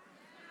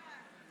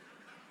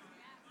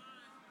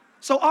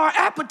 so our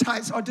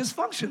appetites are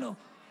dysfunctional.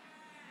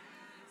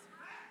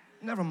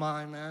 Never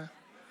mind, man.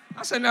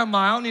 I said, never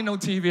mind, I don't need no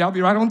TV. I'll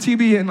be right on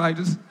TV and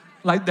just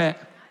like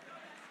that.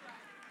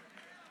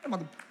 I'm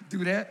about to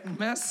do that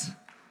mess.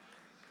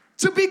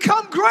 To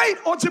become great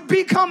or to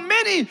become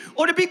many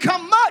or to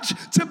become much,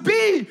 to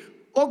be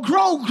or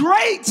grow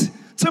great,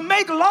 to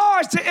make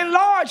large, to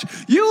enlarge.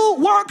 You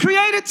weren't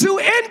created to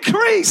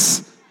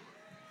increase.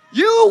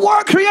 You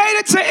were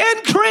created to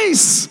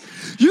increase.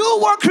 You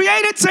were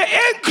created to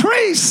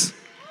increase.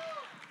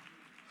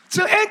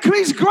 To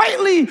increase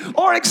greatly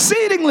or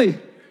exceedingly.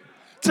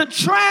 To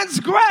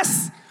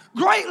transgress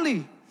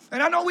greatly.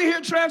 And I know we hear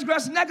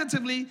transgress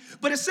negatively,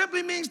 but it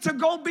simply means to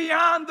go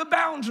beyond the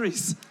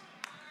boundaries.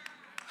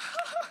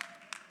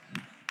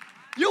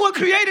 You were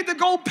created to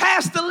go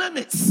past the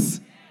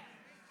limits.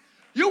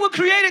 You were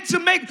created to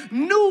make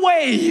new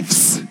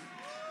waves.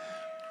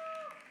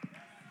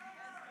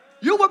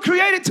 You were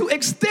created to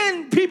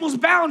extend people's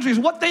boundaries.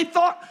 What they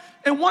thought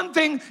in one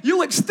thing,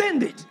 you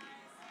extended.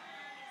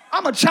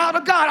 I'm a child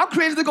of God. I'm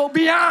created to go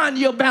beyond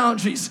your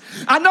boundaries.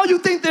 I know you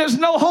think there's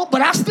no hope,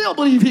 but I still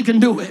believe he can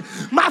do it.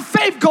 My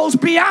faith goes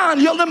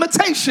beyond your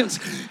limitations.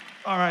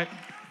 All right.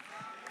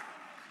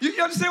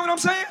 You understand what I'm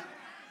saying?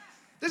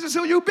 This is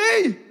who you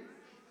be.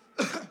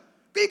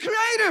 Be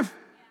creative.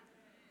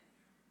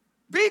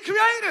 Be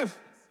creative.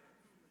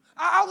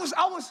 I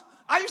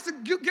used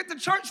to get the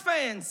church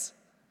fans,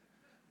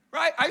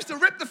 right? I used to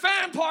rip the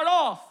fan part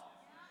off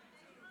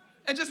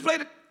and just play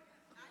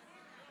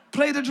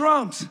the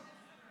drums.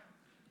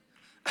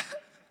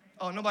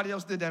 Oh, nobody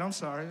else did that. I'm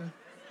sorry.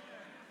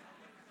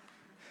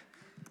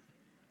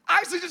 I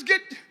used to just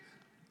get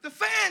the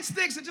fan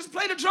sticks and just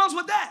play the drums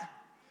with that.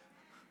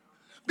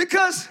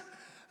 Because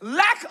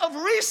lack of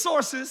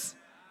resources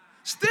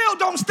still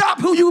don't stop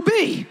who you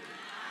be.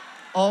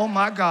 Oh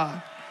my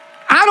God.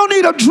 I don't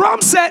need a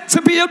drum set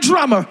to be a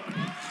drummer.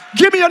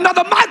 Give me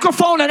another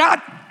microphone and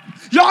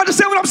y'all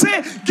understand what I'm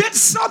saying? Get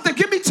something.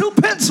 Give me 2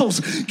 pencils.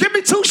 Give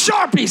me 2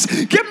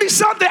 Sharpies. Give me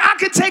something. I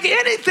can take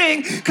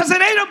anything because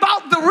it ain't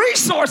about the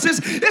resources.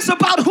 It's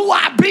about who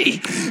I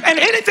be. And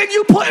anything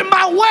you put in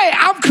my way,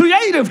 I'm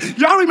creative.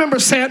 Y'all remember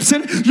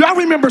Samson? Y'all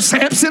remember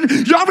Samson?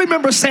 Y'all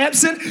remember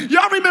Samson?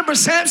 Y'all remember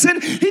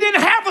Samson? He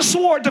didn't have a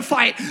sword to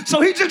fight,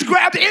 so he just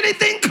grabbed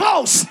anything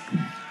close.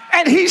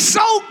 And he's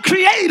so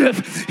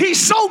creative, he's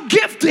so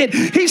gifted,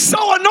 he's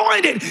so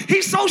anointed,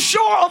 he's so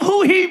sure of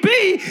who he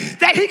be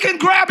that he can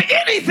grab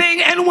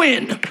anything and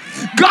win.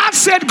 God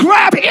said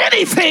grab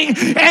anything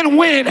and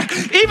win,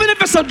 even if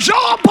it's a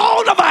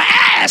jawbone of an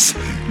ass.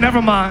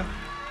 Never mind.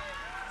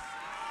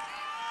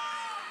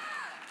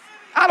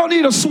 I don't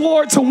need a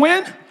sword to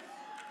win.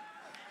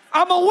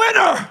 I'm a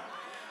winner.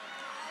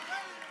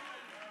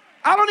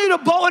 I don't need a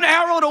bow and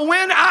arrow to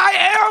win.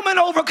 I am an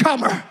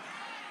overcomer.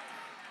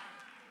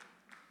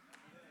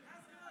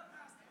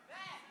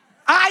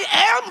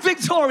 I am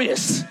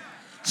victorious.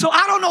 So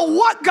I don't know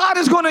what God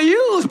is going to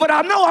use, but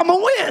I know I'm going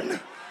to win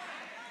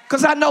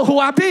because I know who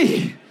I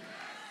be.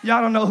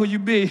 Y'all don't know who you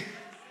be.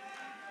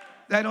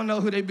 They don't know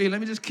who they be. Let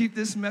me just keep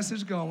this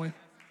message going.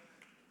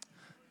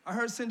 I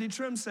heard Cindy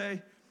Trim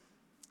say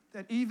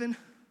that even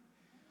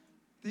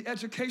the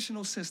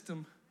educational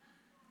system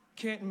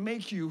can't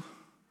make you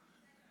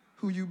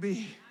who you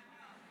be.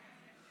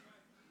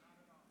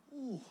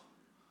 Ooh.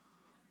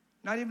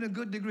 Not even a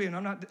good degree, and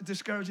I'm not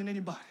discouraging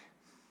anybody.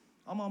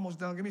 I'm almost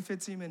done. Give me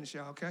 15 minutes,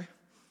 y'all, okay?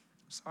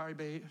 Sorry,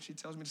 babe. She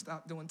tells me to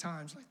stop doing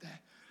times like that.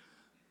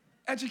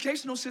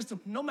 educational system,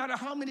 no matter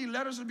how many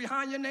letters are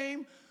behind your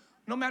name,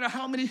 no matter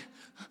how many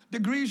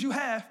degrees you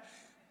have,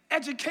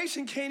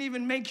 education can't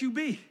even make you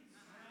be.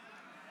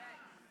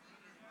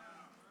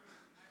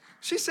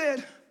 She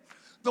said,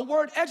 the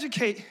word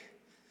educate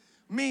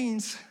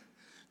means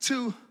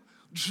to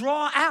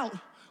draw out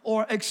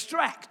or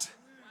extract.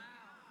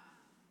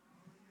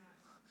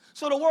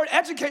 So the word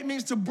educate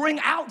means to bring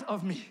out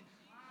of me.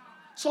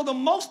 So the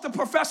most the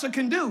professor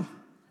can do,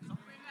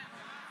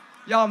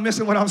 y'all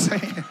missing what I'm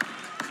saying,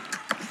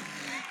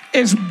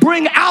 is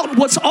bring out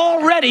what's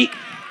already,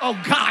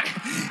 oh God,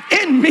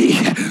 in me.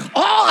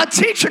 All a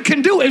teacher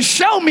can do is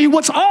show me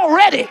what's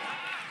already.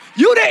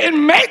 You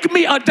didn't make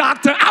me a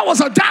doctor. I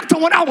was a doctor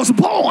when I was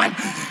born.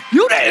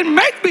 You didn't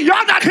make me,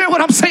 y'all not hearing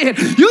what I'm saying.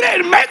 You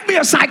didn't make me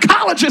a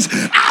psychologist.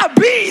 I'll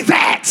be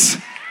that.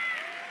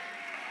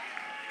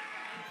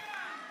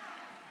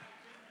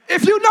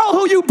 If you know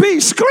who you be,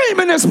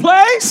 scream in this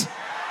place.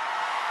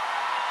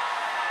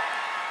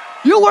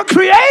 You were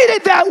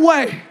created that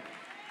way.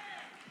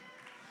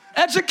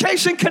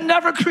 Education can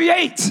never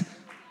create.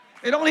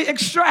 It only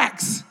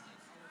extracts.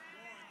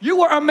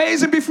 You were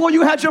amazing before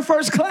you had your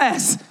first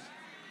class.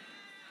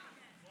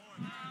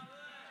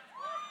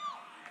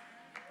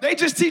 They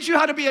just teach you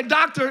how to be a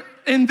doctor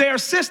in their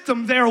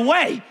system, their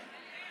way.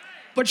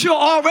 But you're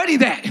already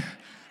that.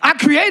 I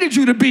created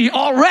you to be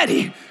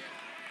already.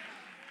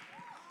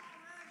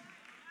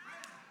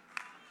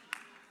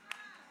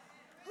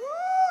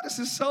 This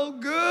is so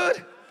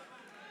good.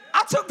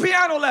 I took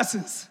piano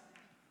lessons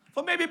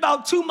for maybe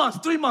about 2 months,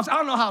 3 months. I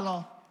don't know how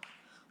long.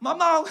 My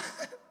mom,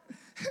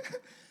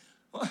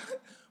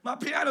 my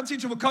piano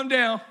teacher would come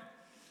down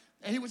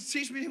and he would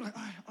teach me. He was like,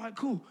 all right,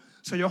 cool.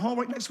 So your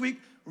homework next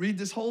week, read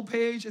this whole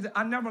page.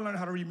 I never learned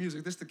how to read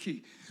music. This is the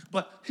key.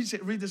 But he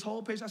said, read this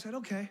whole page. I said,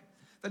 okay.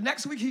 The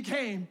next week he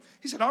came.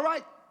 He said, all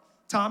right,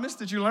 Thomas,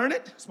 did you learn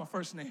it? That's my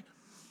first name.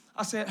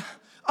 I said,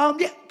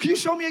 yeah, can you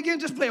show me again?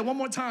 Just play it one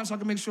more time so I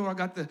can make sure I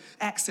got the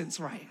accents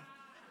right.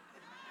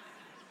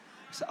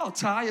 I said, oh,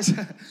 Ty, it's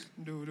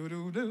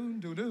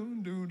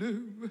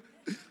do-do-do-do-do-do-do-do.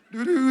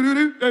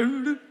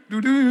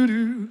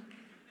 Do-do-do-do-do-do-do-do.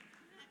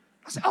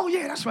 I said, oh,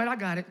 yeah, that's right, I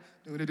got it.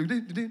 He's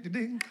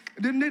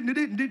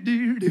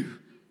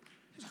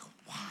like,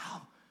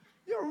 wow,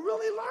 you're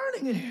really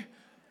learning it here.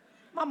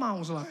 My mom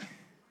was like,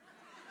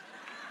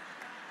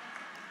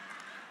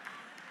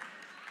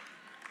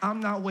 I'm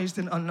not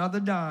wasting another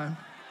dime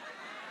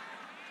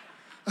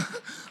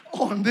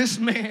on this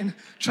man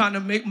trying to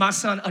make my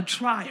son a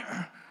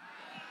trier.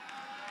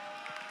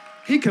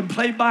 He can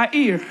play by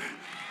ear.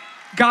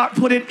 God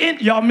put it in.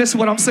 Y'all miss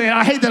what I'm saying.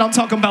 I hate that I'm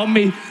talking about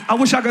me. I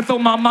wish I could throw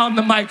my mom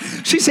the mic.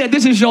 She said,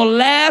 this is your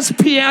last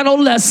piano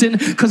lesson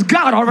because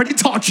God already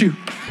taught you.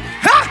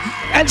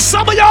 Huh? And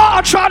some of y'all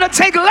are trying to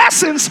take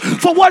lessons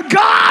for what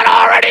God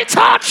already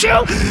taught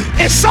you.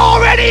 It's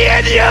already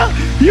in you.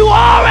 You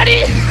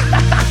already...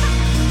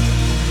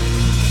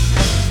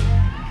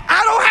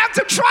 I don't have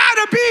to try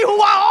to be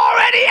who I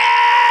already am.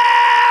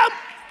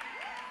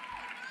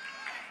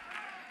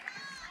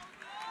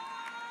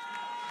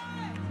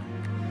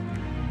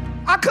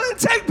 I couldn't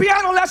take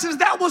piano lessons.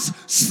 That was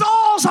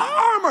Saul's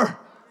armor.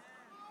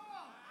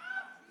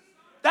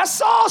 That's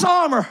Saul's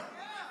armor.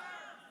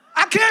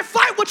 I can't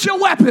fight with your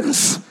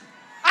weapons.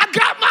 I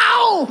got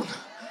my own.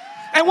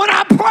 And when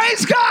I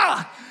praise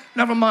God,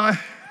 never mind.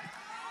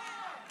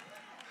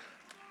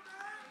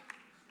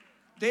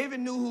 David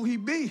knew who he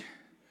be.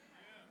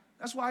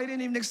 That's why he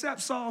didn't even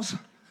accept Saul's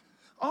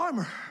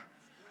armor.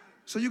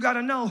 So you got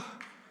to know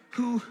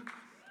who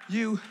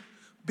you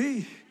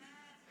be.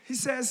 He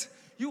says,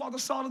 you are the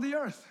salt of the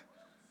earth.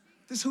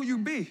 This is who you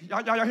be.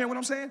 Y'all hear what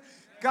I'm saying?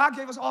 God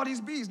gave us all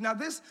these B's. Now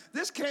this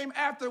came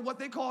after what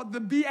they call the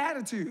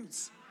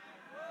Beatitudes.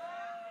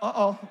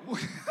 Uh-oh.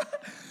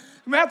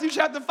 Matthew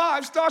chapter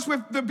 5 starts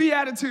with the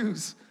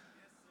Beatitudes.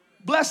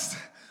 Blessed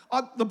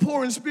are the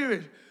poor in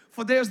spirit,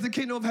 for there's the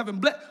kingdom of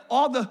heaven.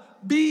 All the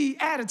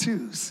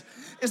Beatitudes.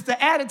 It's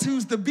the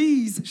attitudes the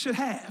bees should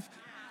have.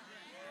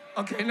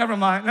 Okay, never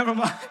mind.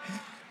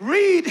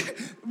 Read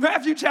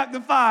Matthew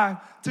chapter 5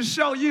 to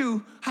show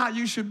you how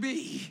you should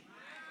be.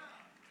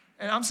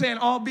 And I'm saying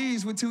all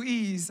B's with 2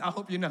 E's, I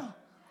hope you know.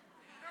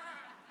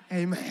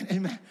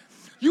 Amen.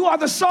 You are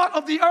the salt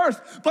of the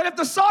earth. But if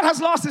the salt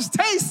has lost its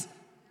taste,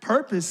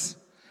 purpose,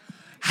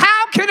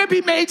 how can it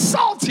be made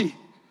salty?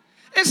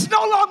 It's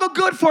no longer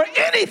good for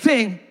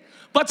anything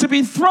but to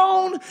be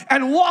thrown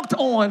and walked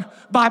on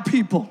by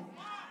people.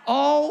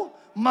 Oh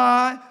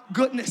my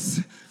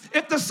goodness.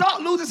 If the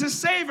salt loses its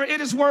savor,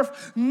 it is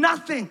worth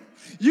nothing.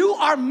 You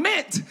are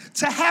meant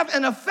to have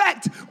an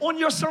effect on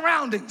your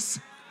surroundings.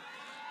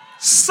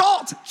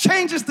 Salt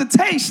changes the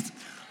taste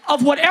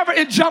of whatever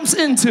it jumps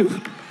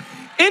into.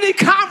 Any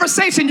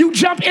conversation you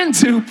jump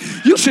into,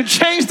 you should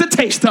change the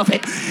taste of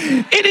it.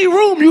 Any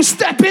room you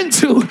step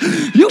into,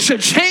 you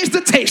should change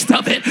the taste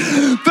of it.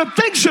 The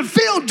thing should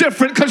feel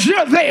different because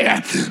you're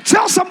there.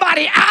 Tell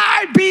somebody,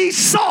 I be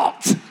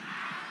salt.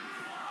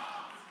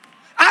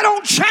 I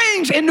don't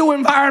change in new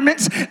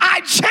environments.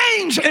 I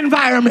change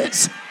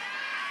environments.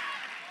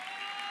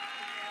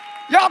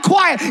 Y'all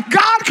quiet.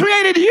 God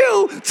created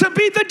you to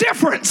be the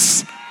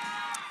difference.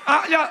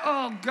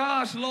 Oh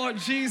gosh, Lord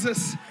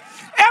Jesus.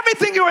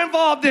 Everything you're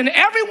involved in,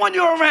 everyone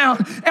you're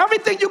around,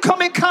 everything you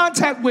come in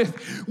contact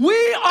with,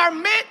 we are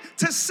meant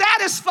to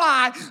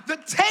satisfy the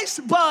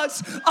taste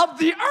buds of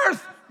the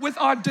earth with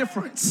our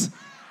difference.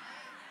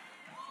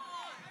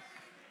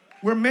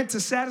 We're meant to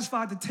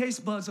satisfy the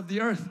taste buds of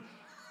the earth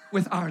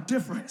with our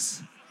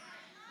difference.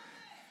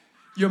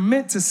 You're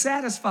meant to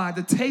satisfy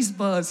the taste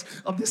buds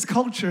of this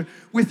culture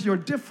with your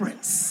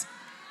difference.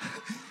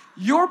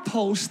 Your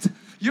post,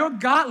 your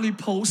godly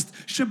post,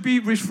 should be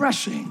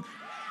refreshing.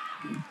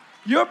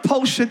 Your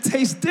post should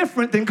taste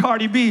different than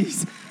Cardi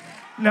B's.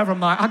 Never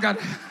mind, I got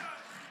it.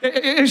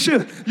 It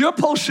should. Your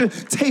post should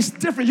taste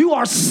different. You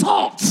are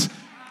salt.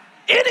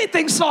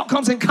 Anything salt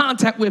comes in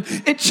contact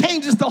with, it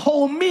changes the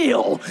whole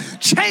meal,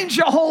 change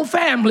your whole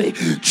family.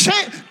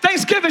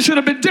 Thanksgiving should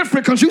have been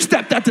different because you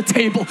stepped at the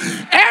table.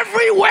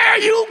 Everywhere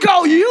you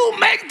go, you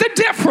make the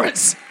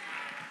difference.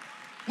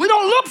 We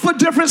don't look for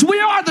difference, we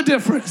are the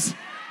difference.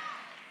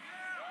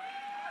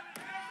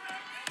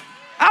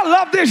 I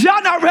love this.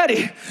 Y'all not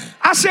ready.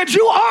 I said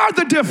you are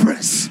the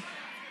difference.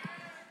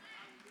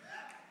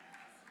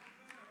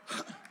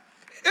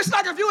 It's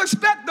like if you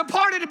expect the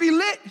party to be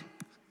lit,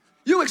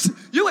 you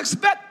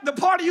expect the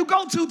party you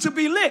go to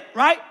be lit,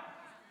 right?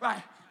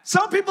 Right.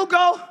 Some people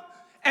go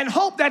and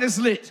hope that it's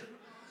lit.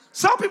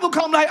 Some people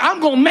come like, I'm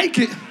going to make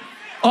it.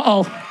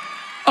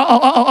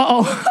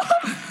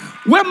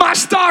 Where my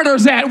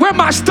starters at? Where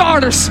my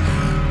starters?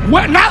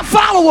 Where, not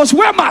followers,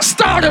 where my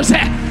starters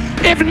at?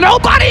 If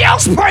nobody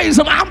else praise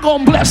them, I'm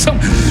going to bless them.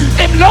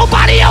 If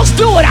nobody else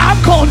do it,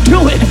 I'm going to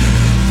do it.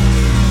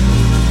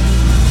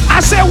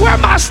 I said, where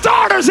my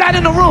starters at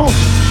in the room?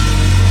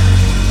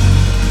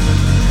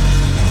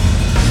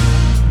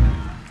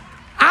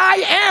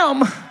 I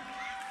am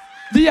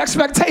the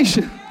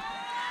expectation.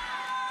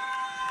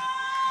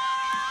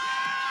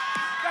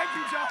 Thank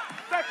you, Joe.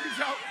 Thank you,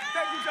 Joe.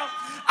 Thank you, Joe.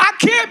 I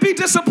can't be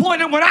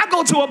disappointed when I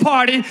go to a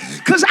party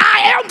because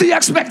I am the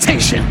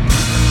expectation.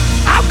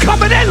 I'm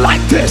coming in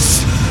like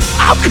this.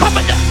 I'm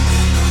coming in.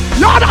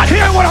 Y'all not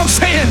hearing what I'm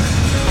saying?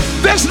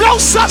 There's no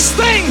such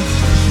thing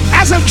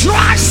as a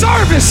dry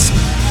service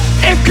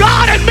if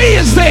God and me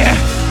is there,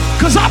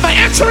 because I'm going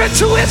to enter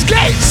into his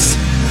gates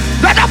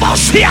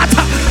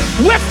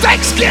with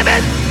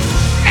thanksgiving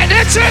and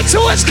enter into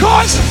his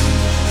courts.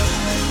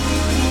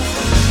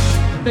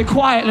 Be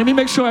quiet. Let me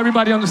make sure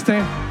everybody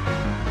understands.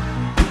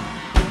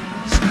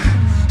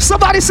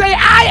 Somebody say,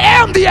 I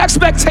am the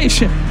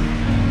expectation.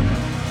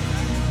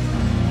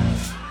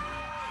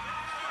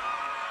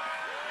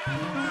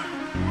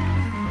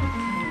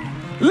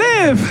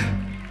 Live.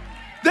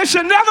 There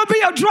should never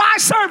be a dry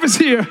service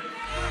here,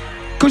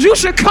 because you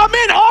should come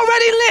in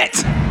already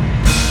lit,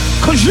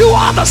 because you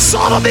are the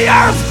salt of the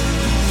earth.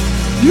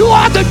 You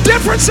are the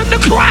difference in the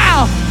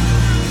crowd.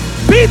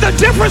 Be the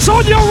difference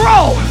on your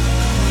row.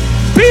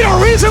 Be the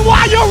reason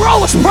why your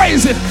row is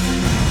praising.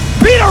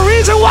 Be the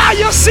reason why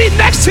your seat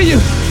next to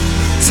you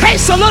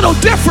tastes a little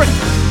different.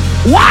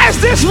 Why is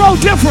this row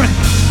different?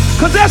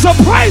 Because there's a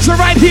praiser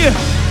right here.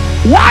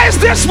 Why is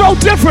this row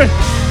different?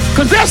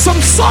 Because there's some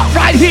salt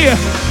right here.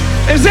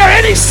 Is there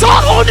any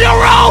salt on your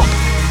row?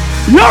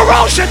 Your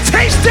row should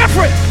taste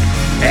different.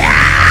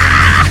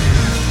 Yeah!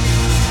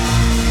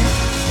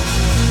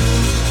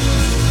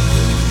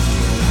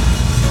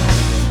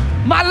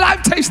 My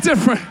life tastes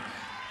different.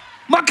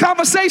 My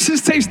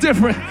conversations taste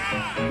different.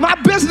 My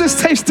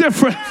business tastes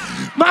different.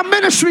 My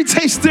ministry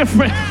tastes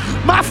different.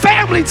 My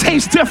family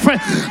tastes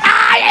different.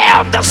 I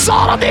am the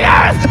salt of the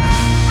earth.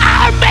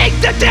 I make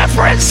the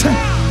difference.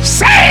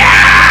 Say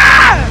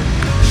it!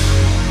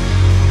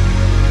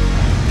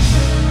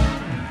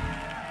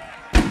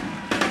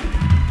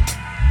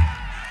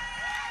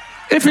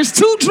 If it's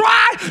too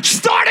dry,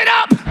 start it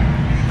up.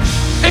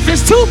 If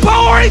it's too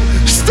boring,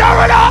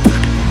 stir it up.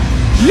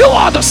 You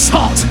are the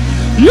salt.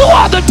 You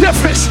are the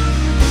difference.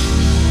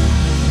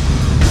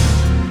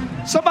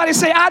 Somebody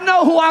say, I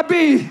know who I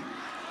be.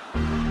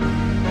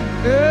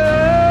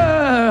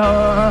 Yeah.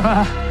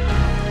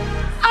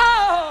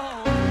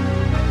 Oh.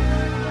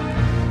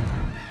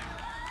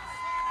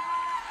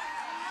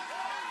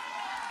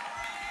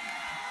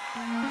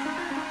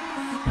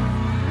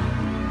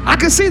 I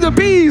can see the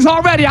bees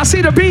already. I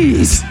see the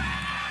bees.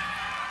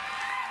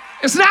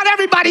 It's not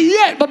everybody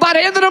yet, but by the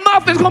end of the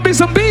month, there's going to be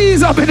some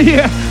bees up in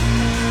here.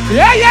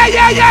 Yeah, yeah,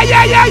 yeah, yeah,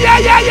 yeah, yeah, yeah,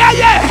 yeah, yeah,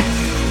 yeah.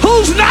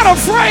 Who's not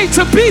afraid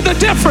to be the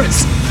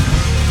difference?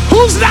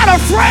 Who's not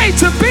afraid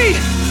to be?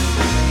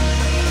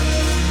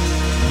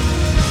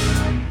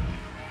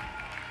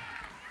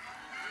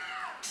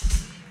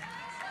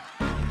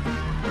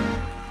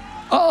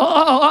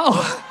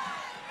 Oh.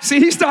 See,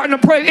 he's starting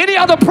to pray. Any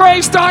other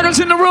praise starters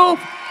in the room?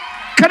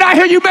 Can I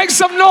hear you make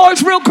some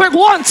noise real quick?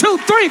 1, 2,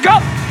 3, go.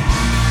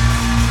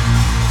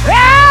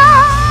 Yeah.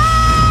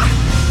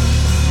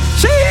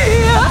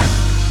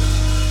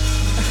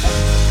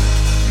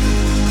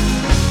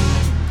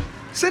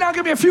 Sit down,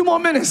 give me a few more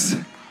minutes.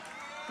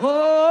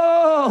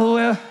 Oh,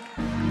 yeah.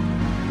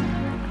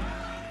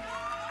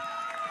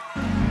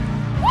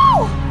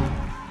 Woo!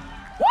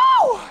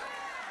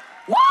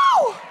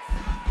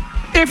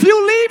 If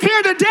you leave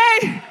here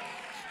today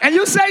and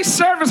you say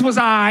service was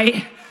all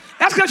right,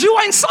 that's because you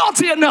ain't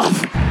salty enough.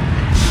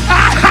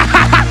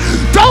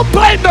 Don't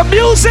blame the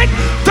music.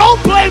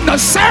 Don't blame the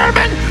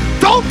sermon.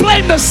 Don't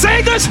blame the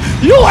singers.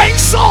 You ain't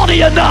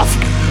salty enough.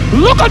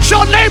 Look at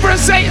your neighbor and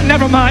say,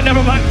 never mind,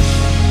 never mind.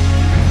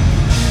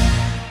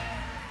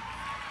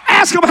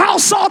 Ask him, how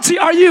salty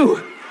are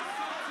you?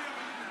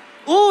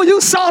 Oh, you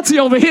salty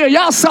over here.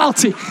 Y'all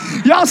salty.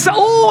 Y'all salty.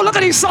 Oh, look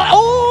at these salty.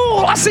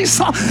 Oh, I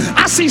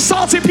see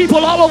salty people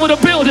all over the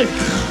building.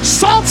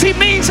 Salty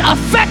means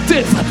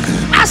effective.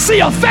 I see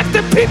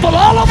effective people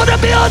all over the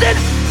building.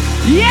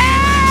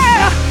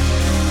 Yeah.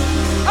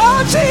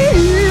 Oh,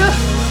 gee.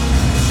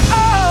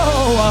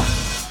 Oh.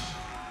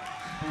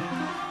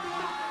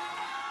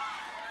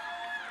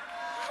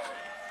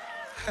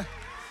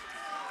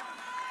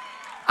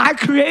 I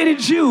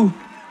created you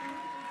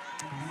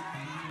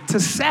to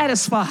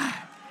satisfy.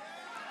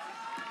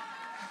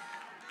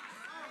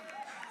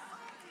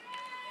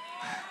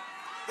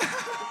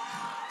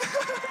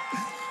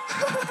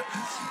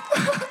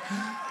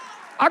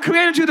 I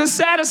created you to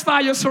satisfy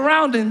your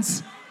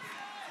surroundings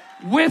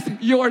with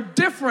your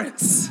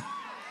difference.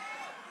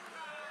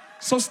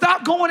 So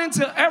stop going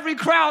into every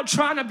crowd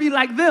trying to be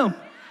like them.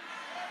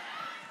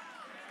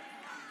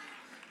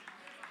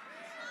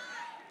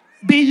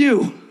 Be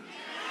you.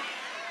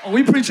 Oh,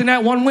 we preaching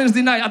that one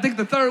Wednesday night. I think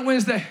the third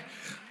Wednesday.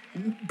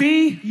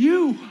 Be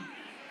you.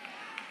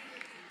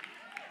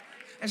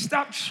 And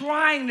stop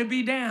trying to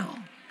be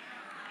down.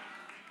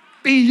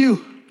 Be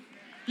you.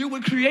 You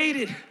were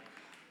created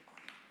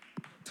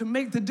to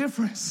make the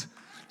difference.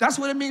 That's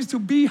what it means to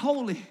be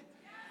holy.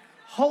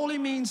 Holy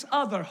means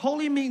other.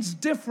 Holy means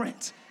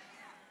different.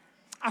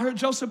 I heard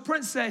Joseph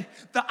Prince say,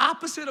 the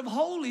opposite of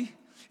holy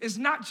is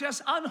not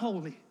just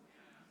unholy,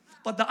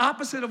 but the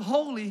opposite of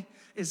holy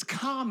is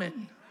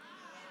common.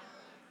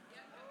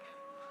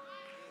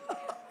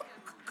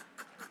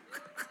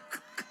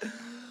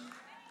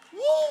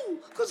 Woo!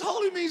 Because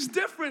holy means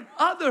different,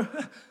 other.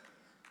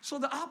 So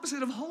the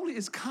opposite of holy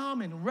is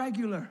common,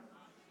 regular,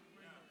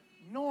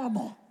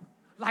 normal,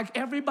 like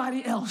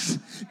everybody else.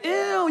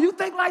 Ew, you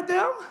think like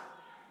them?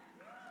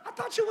 I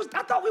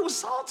thought we were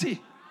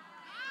salty.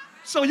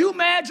 So you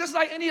mad just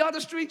like any other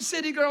street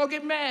city girl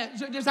get mad?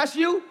 That's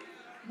you?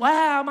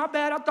 Wow, my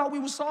bad. I thought we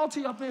were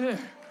salty up in here.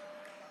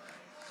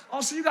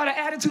 Oh, so you got an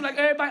attitude like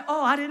everybody.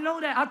 Oh, I didn't know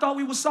that. I thought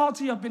we were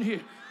salty up in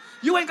here.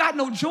 You ain't got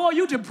no joy.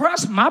 You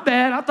depressed. My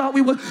bad. I thought we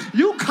were.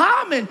 You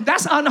common.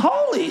 That's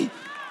unholy.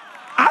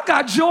 I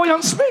got joy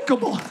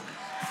unspeakable,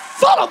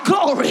 full of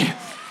glory.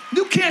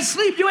 You can't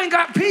sleep. You ain't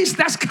got peace.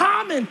 That's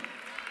common.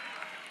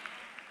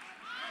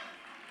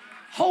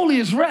 Holy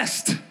is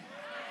rest.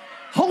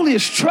 Holy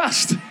is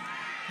trust.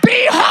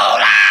 Be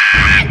holy.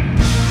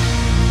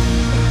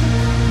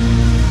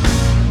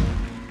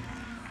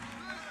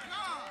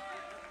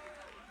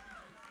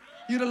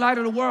 You the light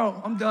of the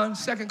world. I'm done.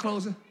 Second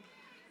closing.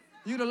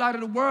 You the light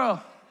of the world.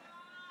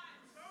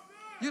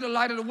 You the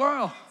light of the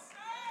world.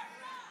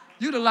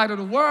 You the light of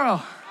the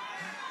world.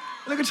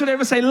 Look at your neighbor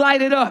and say,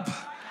 light it up.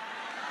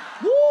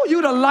 Woo,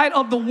 you the light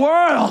of the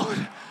world.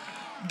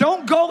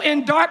 Don't go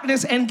in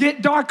darkness and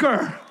get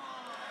darker.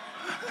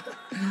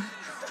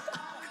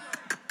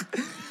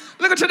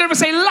 Look at your neighbor and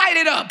say, light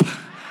it up.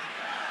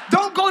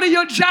 Don't go to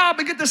your job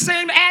and get the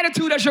same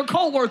attitude as your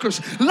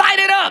coworkers. Light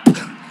it up.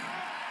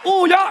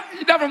 Oh, y'all,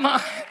 never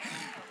mind.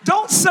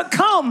 Don't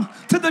succumb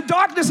to the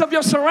darkness of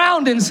your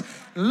surroundings.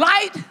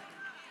 Light.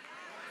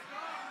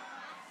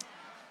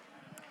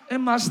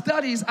 In my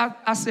studies,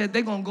 I said,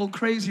 they're going to go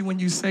crazy when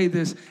you say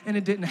this, and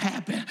it didn't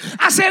happen.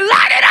 I said,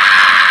 light it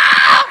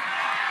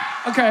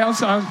up! Okay, I'm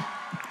sorry.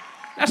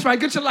 That's right,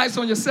 get your lights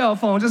on your cell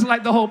phone, just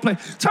like the whole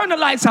place. Turn the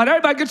lights out.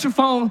 Everybody get your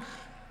phone.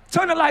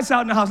 Turn the lights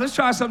out in the house. Let's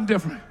try something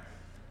different.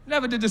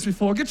 Never did this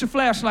before. Get your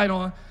flashlight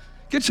on.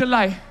 Get your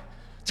light.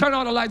 Turn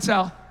all the lights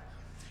out.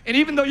 And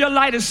even though your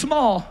light is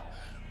small,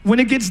 when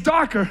it gets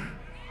darker,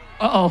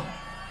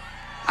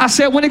 I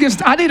said when it gets,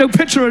 I need a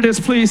picture of this,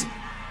 please.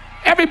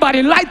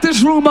 Everybody light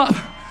this room up.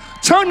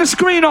 Turn the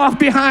screen off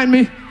behind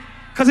me,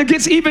 because it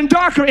gets even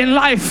darker in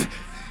life.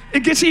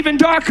 It gets even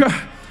darker.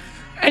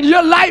 And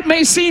your light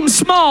may seem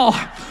small,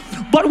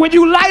 but when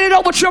you light it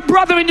up with your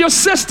brother and your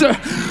sister,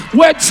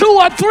 where 2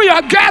 or 3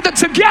 are gathered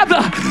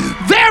together,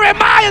 there am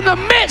I in the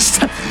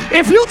midst.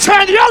 If you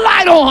turn your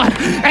light on,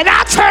 and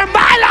I turn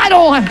my light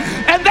on,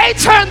 and they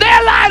turn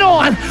their light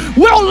on,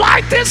 we'll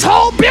light this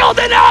whole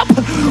building up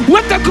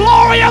with the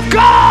glory of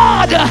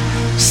God.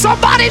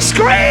 Somebody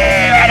scream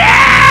it!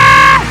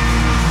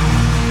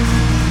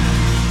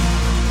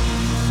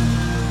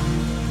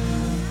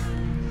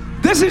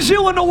 This is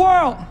you in the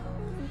world.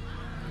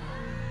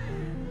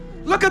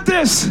 Look at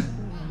this.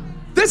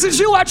 This is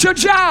you at your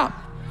job.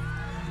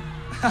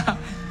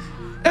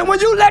 And when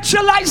you let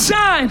your light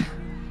shine,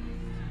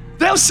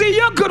 they'll see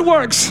your good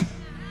works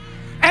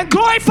and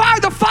glorify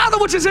the Father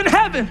which is in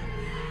heaven.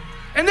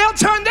 And they'll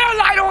turn their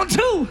light on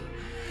too.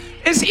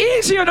 It's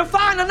easier to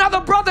find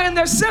another brother and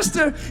their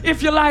sister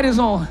if your light is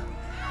on.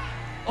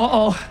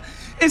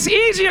 it's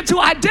easier to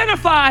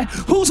identify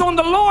who's on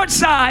the Lord's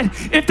side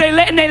if they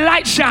letting their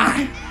light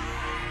shine.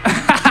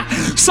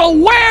 So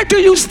where do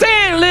you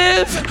stand,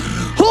 Liv?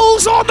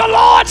 Who's on the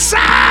Lord's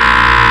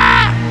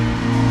side?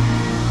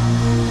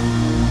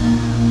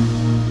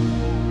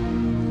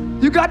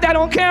 You got that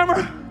on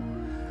camera?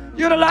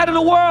 You're the light of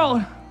the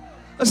world.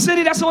 A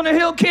city that's on the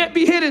hill can't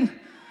be hidden.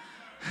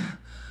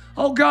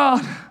 Oh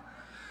God.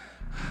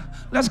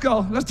 Let's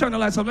go. Let's turn the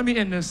lights up. Let me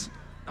end this.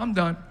 I'm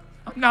done.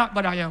 I'm not,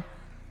 but I am.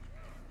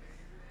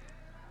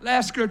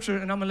 Last scripture,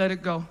 and I'm going to let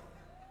it go.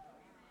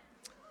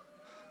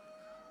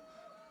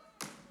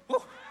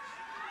 Woo.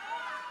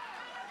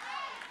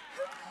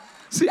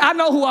 See, I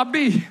know who I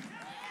be.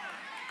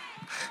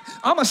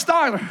 I'm a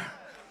starter.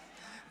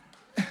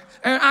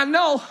 And I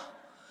know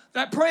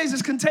that praise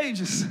is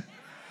contagious.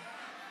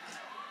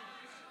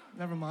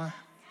 Never mind.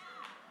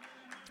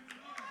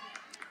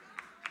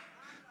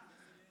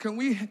 Can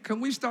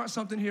we start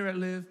something here at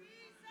Live?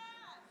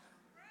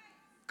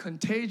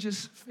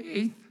 Contagious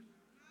faith,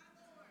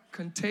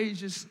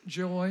 contagious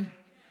joy,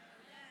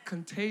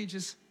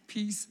 contagious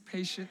peace,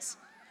 patience,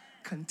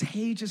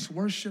 contagious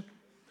worship.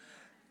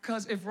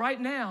 Because if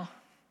right now,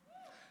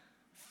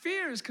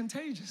 fear is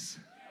contagious.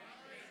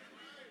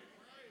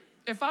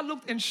 If I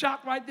looked in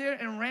shock right there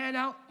and ran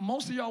out,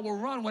 most of y'all will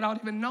run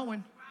without even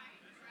knowing.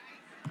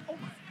 Oh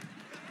my.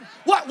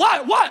 What?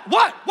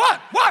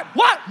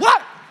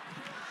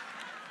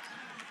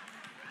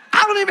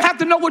 I don't even have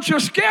to know what you're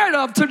scared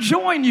of to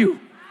join you.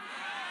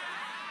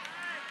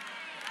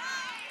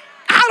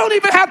 I don't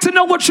even have to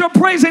know what you're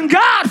praising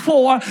God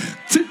for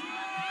to,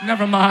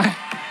 never mind,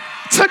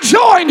 to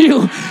join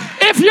you.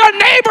 If your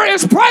neighbor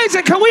is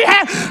praising,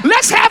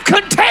 let's have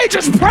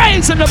contagious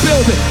praise in the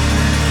building.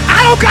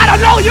 I don't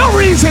gotta know your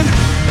reason.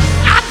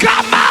 I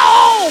got my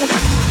own.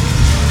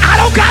 I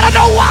don't gotta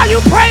know why you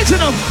praising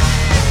him.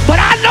 But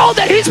I know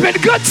that he's been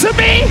good to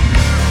me.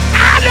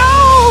 I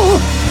know.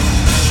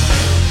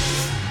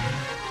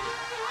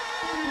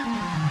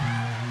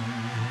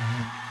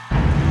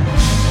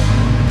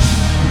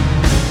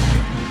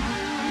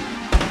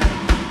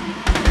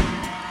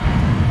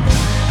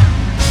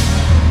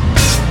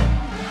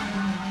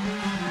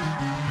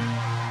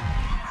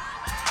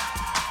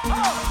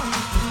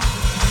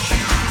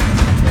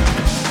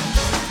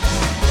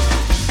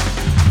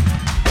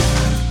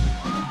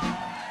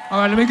 All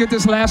right, let me get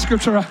this last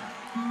scripture out.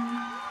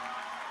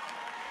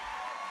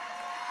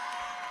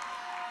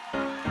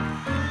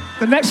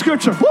 The next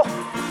scripture. Woo.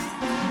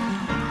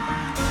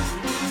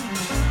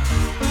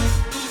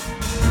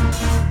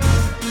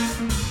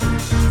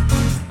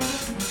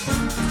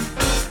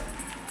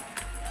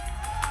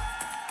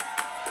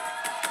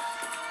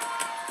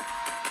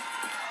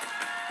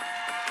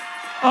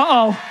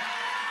 Uh-oh.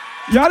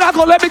 Y'all not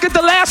gonna let me get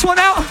the last one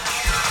out?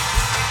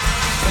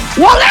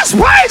 Well, let's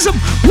praise him.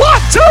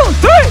 1, 2,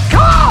 3,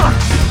 come on.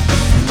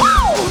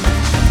 Woo.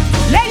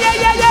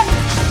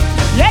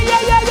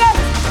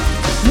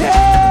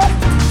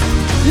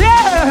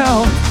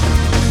 Yeah.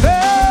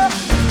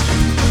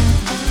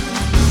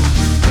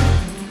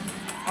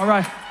 All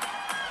right.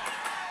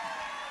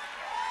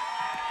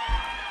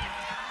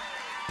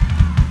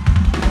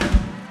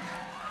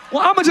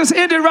 Well, I'm going to just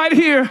end it right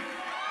here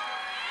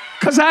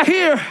because I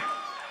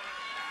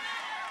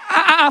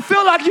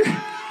feel like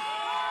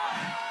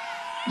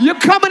you're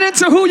coming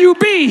into who you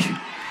be.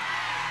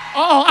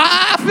 Oh,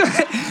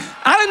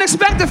 I didn't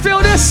expect to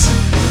feel this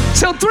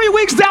till 3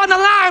 weeks down the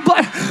line,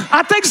 but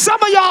I think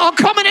some of y'all are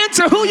coming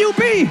into who you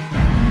be.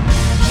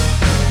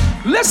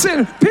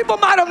 Listen, people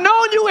might have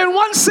known you in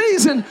one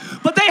season,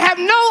 but they have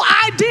no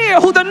idea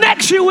who the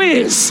next you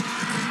is,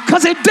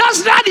 because it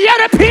does not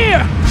yet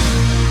appear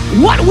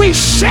what we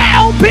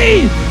shall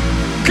be.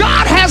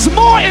 God has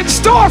more in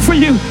store for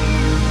you.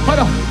 Hold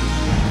on.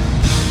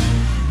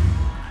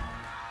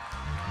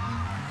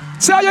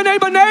 Tell your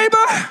neighbor,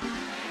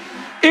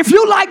 if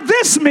you like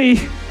this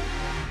me,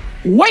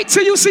 wait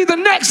till you see the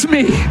next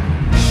me.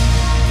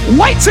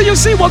 Wait till you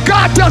see what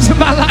God does in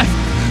my life.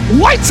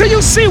 Wait till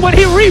you see when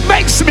he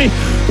remakes me.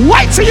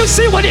 Wait till you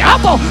see when he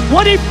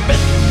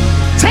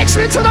takes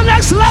me to the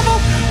next level.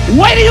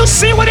 Wait till you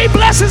see when he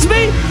blesses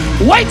me.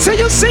 Wait till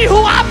you see who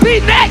I'll be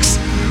next.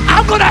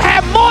 I'm gonna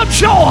have more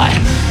joy,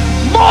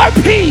 more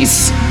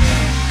peace,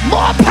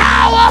 more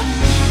power,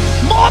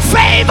 more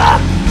favor.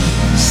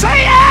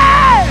 Say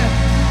it!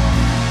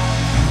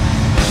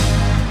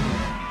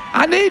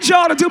 I need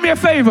y'all to do me a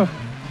favor.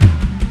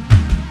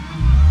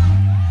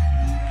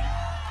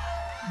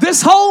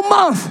 This whole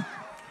month,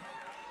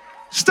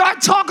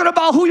 start talking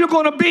about who you're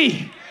going to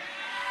be.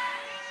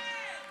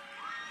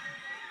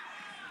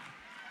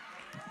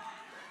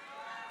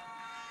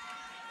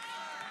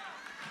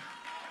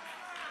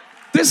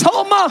 This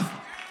whole month,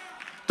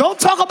 don't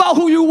talk about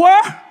who you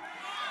were.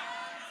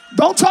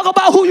 Don't talk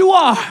about who you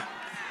are.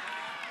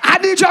 I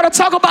need y'all to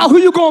talk about who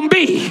you're going to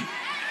be.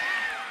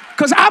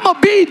 Because I'm going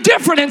to be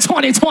different in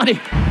 2020.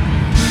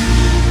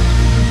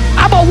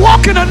 I'm going to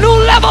walk in a new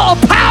level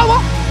of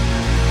power.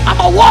 I'm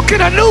going to walk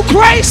in a new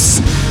grace.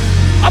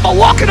 I'm going to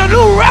walk in a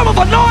new realm of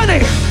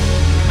anointing.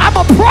 I'm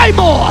going to pray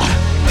more.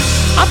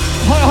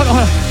 Hold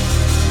on.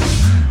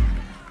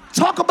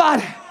 Talk about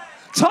it.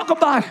 Talk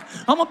about it.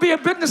 I'm gonna be a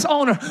business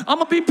owner. I'm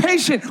gonna be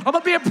patient. I'm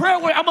gonna be a prayer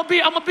warrior. I'm gonna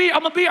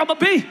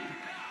be.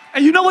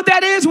 And you know what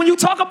that is when you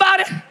talk about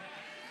it?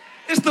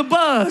 It's the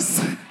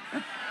buzz.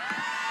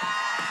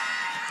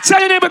 Tell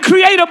your neighbor,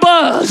 create a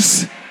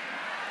buzz.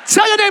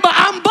 Tell your neighbor,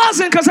 I'm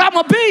buzzing because I'm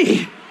a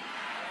bee.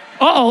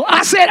 Uh-oh,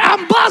 I said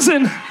I'm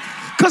buzzing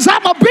because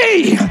I'm a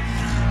bee.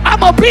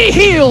 I'm a bee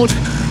healed.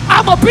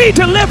 I'm a bee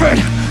delivered.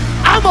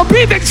 I'm a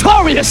bee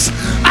victorious.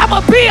 I'm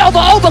a bee of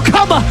an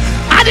overcomer.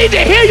 I need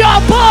to hear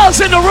y'all buzz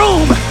in the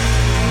room.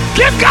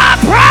 Give God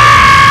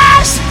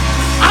praise.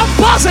 I'm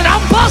buzzing.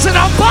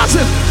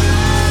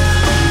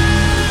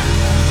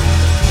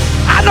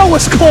 I know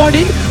it's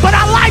corny, but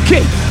I like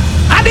it.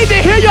 I need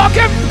to hear y'all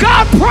give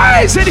God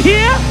praise in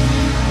here.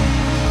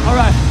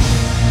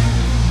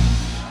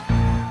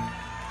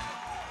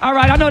 All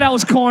right, I know that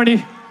was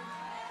corny.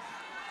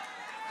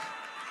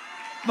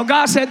 But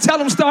God said, tell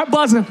them start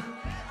buzzing.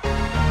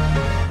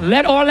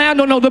 Let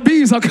Orlando know the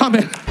bees are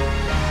coming.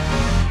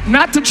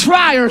 Not the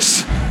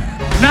triers,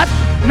 not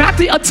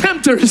the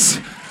attempters,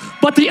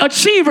 but the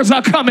achievers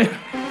are coming.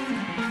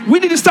 We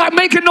need to start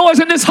making noise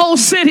in this whole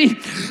city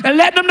and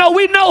letting them know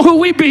we know who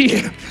we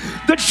be.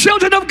 The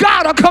children of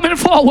God are coming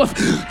forward.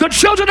 The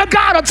children of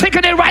God are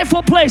taking their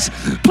rightful place.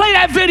 Play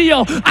that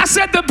video. I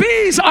said the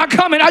bees are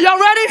coming. Are y'all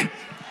ready?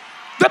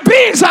 The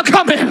bees are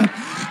coming.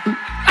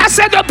 I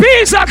said the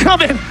bees are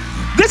coming.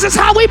 This is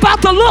how we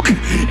about to look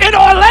in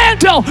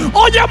Orlando.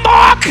 On your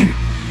mark,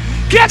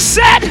 get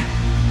set,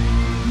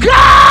 go!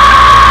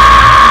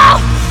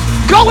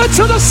 Go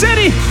into the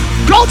city.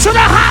 Go to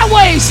the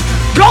highways.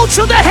 Go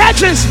to the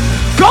hedges.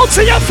 Go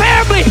to your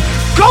family.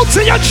 Go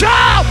to your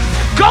job.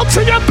 Go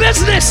to your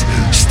business.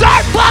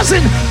 Start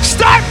buzzing.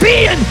 Start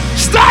being.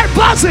 Start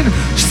buzzing.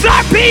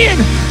 Start being.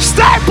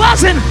 Start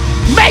buzzing.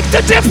 Make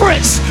the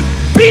difference.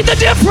 Be the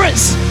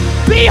difference.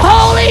 Be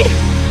holy.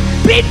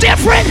 Be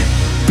different.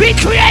 Be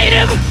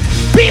creative.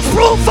 Be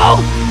fruitful.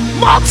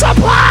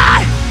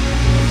 Multiply.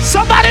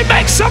 Somebody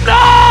make some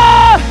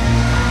noise.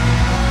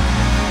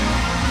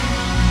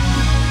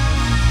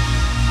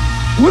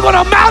 We're going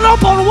to mount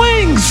up on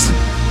wings.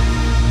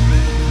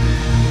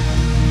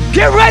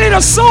 Get ready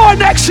to soar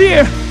next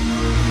year.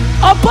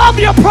 Above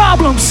your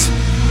problems.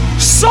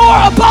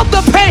 Soar above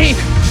the pain.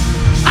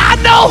 I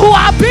know who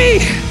I be.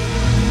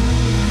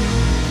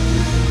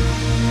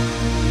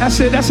 That's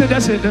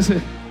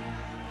it.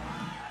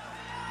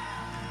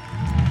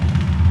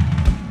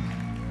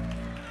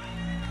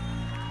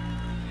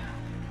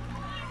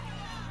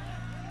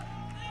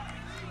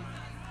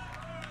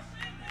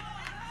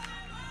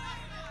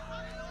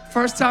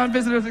 First time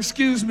visitors,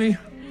 excuse me.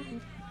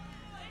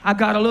 I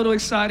got a little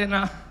excited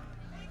and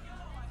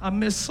I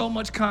missed so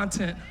much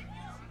content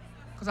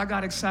because I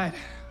got excited.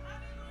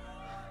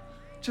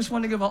 Just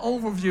want to give an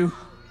overview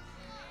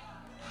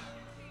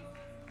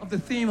of the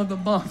theme of the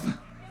month.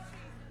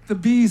 The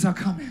bees are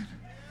coming.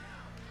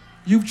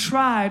 You've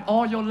tried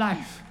all your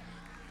life.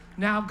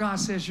 Now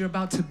God says you're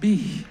about to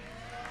be.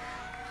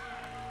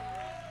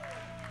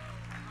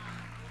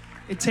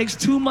 It takes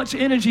too much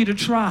energy to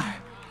try.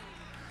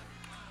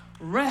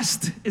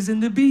 Rest is in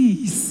the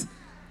bees.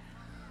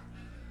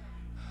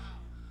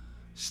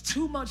 It's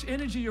too much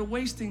energy you're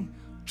wasting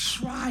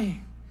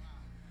trying.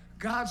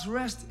 God's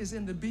rest is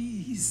in the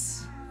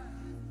bees.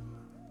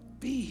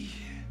 Be.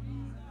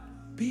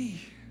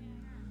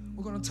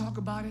 We're going to talk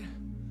about it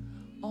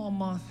all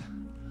month.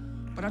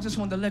 But I just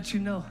wanted to let you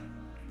know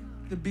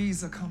the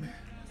bees are coming.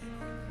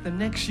 The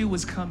next you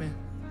is coming.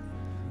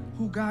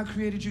 Who God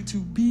created you to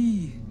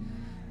be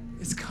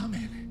is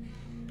coming.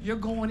 You're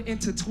going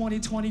into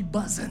 2020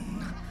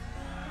 buzzing.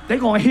 They're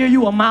going to hear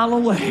you a mile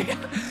away.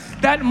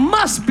 That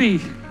must be.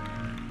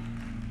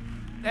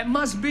 It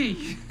must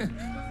be.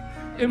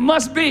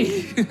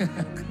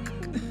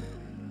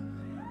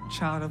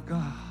 Child of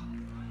God.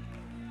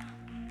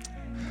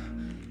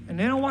 And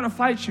they don't want to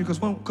fight you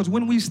because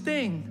when we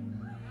sting,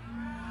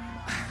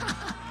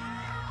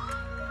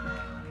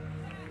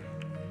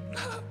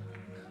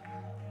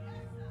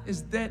 it's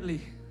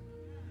deadly.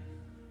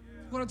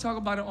 We're going to talk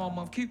about it all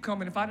month. Keep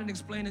coming. If I didn't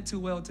explain it too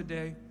well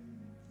today,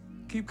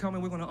 keep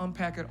coming. We're going to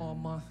unpack it all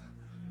month.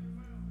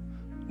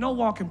 No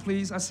walking,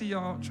 please. I see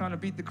y'all trying to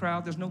beat the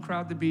crowd. There's no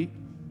crowd to beat.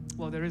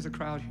 Well, there is a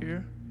crowd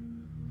here.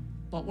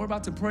 But we're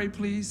about to pray,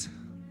 please.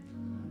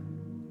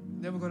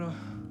 Then we're going to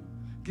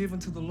give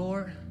unto the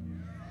Lord.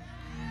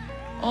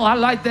 Oh, I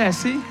like that,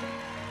 see?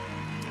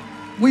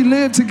 We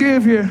live to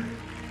give here.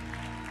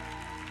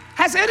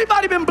 Has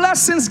anybody been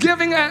blessed since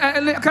giving?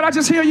 Can I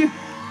just hear you?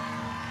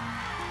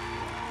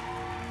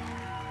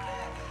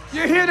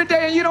 You're here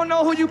today and you don't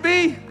know who you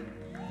be.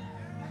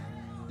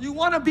 You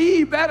want to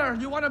be better.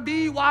 You want to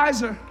be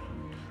wiser.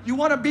 You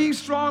want to be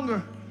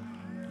stronger.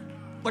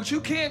 But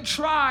you can't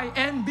try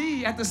and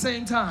be at the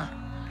same time.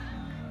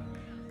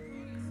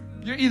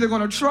 You're either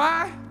going to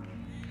try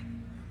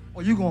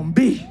or you're going to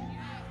be.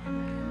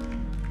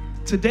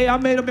 Today I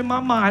made up in my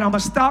mind, I'm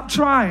going to stop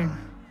trying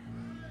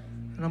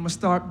and I'm going to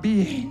start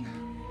being.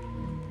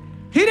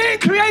 He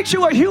didn't create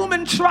you a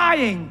human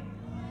trying.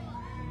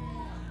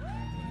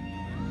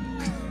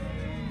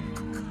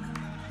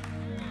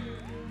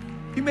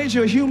 He made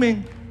you a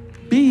human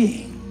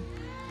being.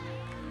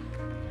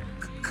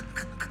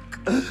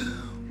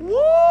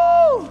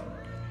 Woo!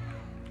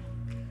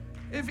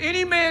 If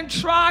any man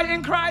try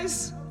in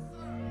Christ,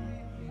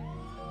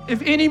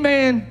 if any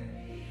man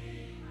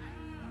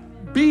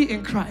be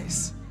in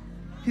Christ,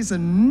 he's a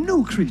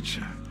new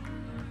creature.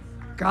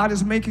 God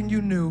is making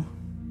you new.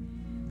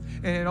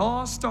 And it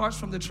all starts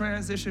from the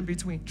transition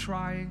between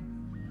trying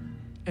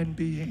and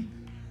being.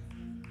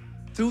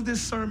 Through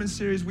this sermon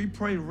series, we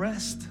pray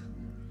rest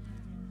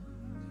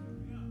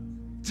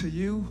to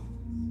you.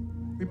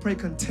 We pray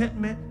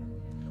contentment.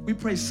 We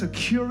pray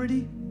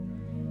security.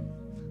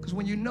 Because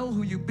when you know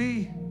who you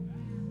be,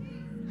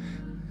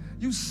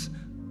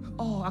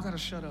 I gotta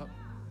shut up.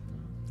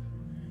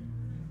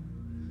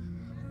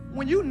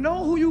 When you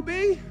know who you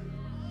be,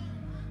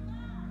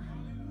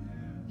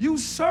 you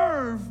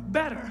serve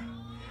better.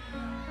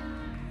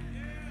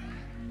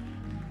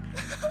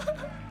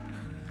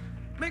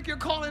 Make your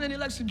calling and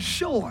election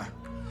sure.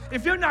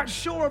 If you're not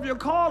sure of your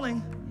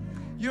calling,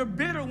 you're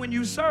bitter when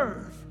you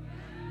serve.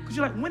 Because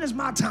you're like, when is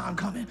my time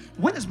coming?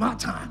 When is my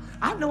time?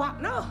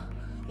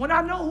 When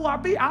I know who I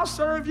be, I'll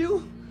serve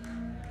you.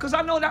 Because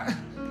I know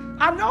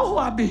who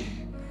I be.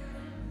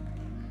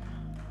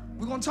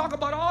 We're going to talk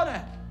about all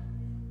that.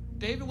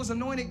 David was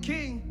anointed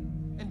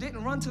king and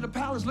didn't run to the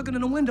palace looking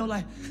in the window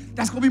like,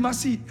 that's going to be my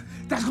seat.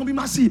 That's going to be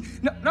my seat.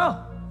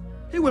 No.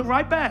 He went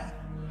right back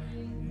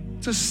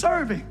to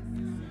serving.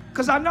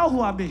 Because I know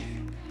who I be.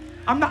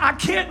 I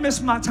can't miss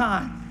my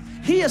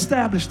time. He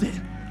established it.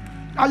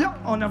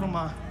 Oh, never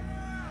mind.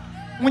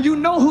 When you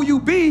know who you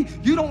be,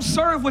 you don't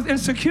serve with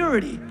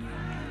insecurity.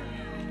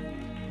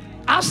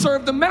 I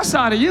serve the mess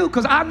out of you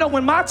because I know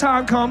when my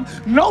time comes,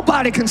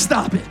 nobody can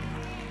stop it.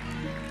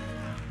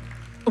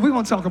 We're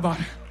going to talk about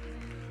it.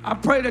 I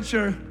pray that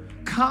your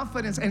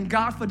confidence and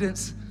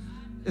Godfidence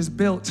is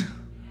built.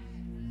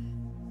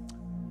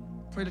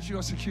 Pray that you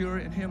are secure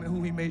in him and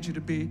who he made you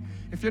to be.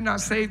 If you're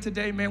not saved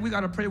today, man, we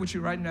got to pray with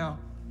you right now.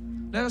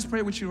 Let us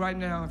pray with you right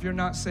now. If you're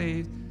not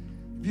saved,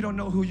 if you don't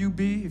know who you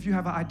be, if you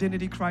have an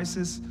identity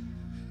crisis,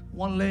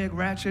 one leg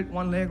ratchet,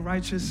 one leg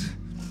righteous,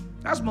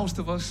 that's most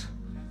of us.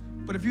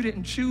 But if you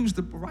didn't choose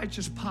the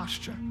righteous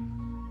posture,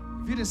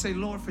 if you didn't say,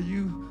 Lord, for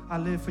you, I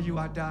live, for you,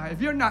 I die.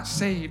 If you're not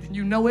saved and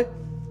you know it,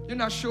 you're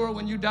not sure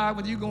when you die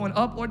whether you're going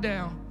up or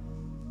down,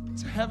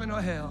 to heaven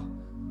or hell.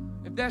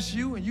 If that's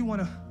you and you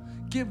want to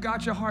give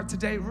God your heart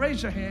today,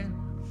 raise your hand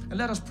and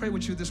let us pray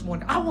with you this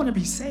morning. I want to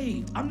be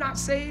saved. I'm not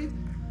saved,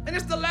 and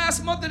it's the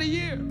last month of the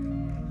year.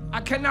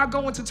 I cannot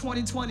go into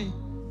 2020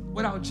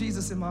 without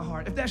Jesus in my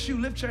heart. If that's you,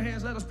 lift your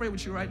hands. Let us pray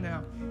with you right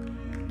now.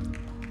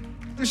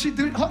 Does she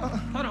do? Hold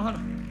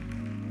on.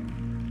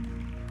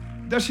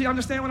 Does she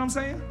understand what I'm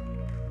saying?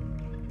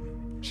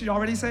 She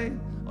already saved?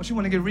 Or she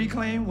want to get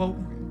reclaimed? Well,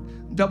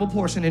 double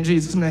portion in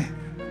Jesus' name.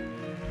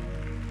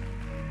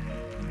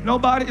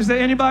 Nobody? Is there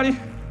anybody?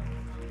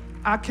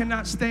 I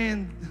cannot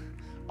stand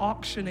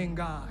auctioning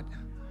God.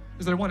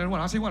 Is there one and one?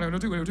 I see one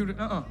and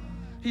two.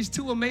 He's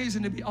too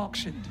amazing to be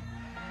auctioned.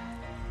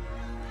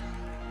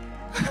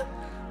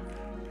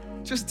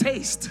 Just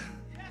taste.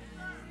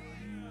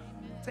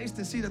 Taste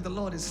and see that the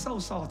Lord is so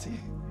salty.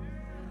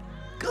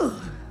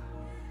 Good.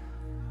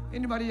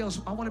 Anybody else?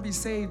 I want to be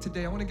saved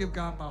today. I want to give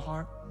God my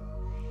heart.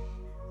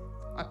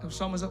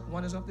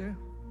 One is up there.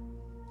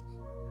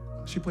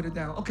 She put it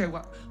down. Okay,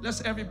 well,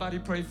 let's everybody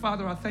pray.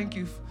 Father, I thank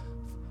you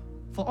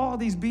for all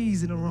these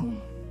bees in the room.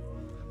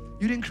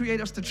 You didn't create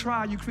us to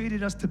try, you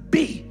created us to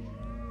be.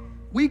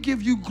 We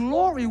give you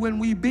glory when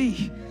we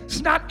be.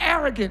 It's not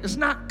arrogant, it's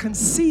not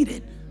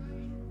conceited.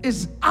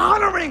 It's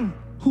honoring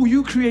who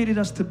you created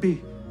us to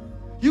be.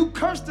 You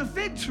cursed the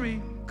fig tree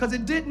because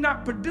it did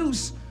not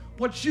produce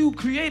what you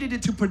created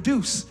it to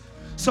produce.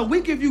 So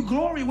we give you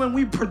glory when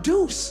we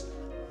produce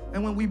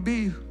and when we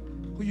be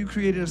who you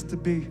created us to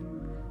be.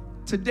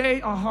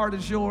 Today, our heart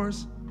is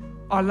yours.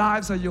 Our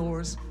lives are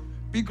yours.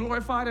 Be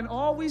glorified in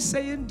all we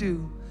say and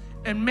do.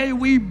 And may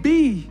we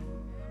be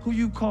who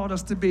you called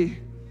us to be.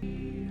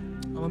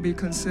 I'm going to be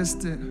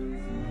consistent.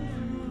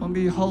 I'm going to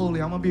be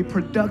holy. I'm going to be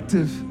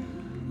productive.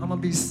 I'm going to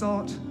be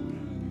salt.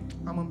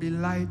 I'm going to be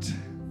light.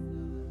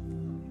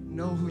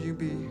 Know who you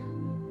be.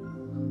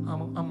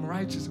 I'm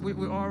righteous.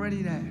 We're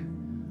already that.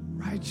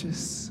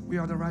 Righteous. We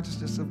are the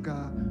righteousness of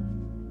God.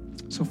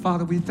 So,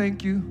 Father, we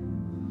thank you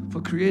for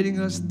creating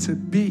us to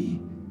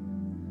be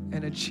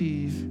and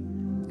achieve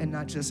and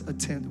not just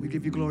attempt. We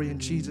give you glory in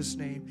Jesus'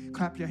 name.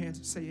 Clap your hands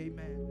and say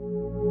amen.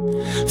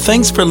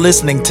 Thanks for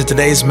listening to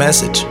today's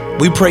message.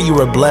 We pray you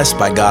are blessed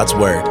by God's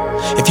word.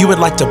 If you would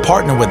like to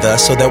partner with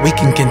us so that we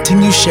can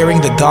continue sharing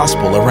the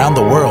gospel around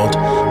the world,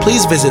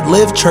 please visit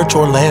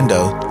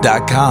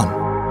livechurchorlando.com.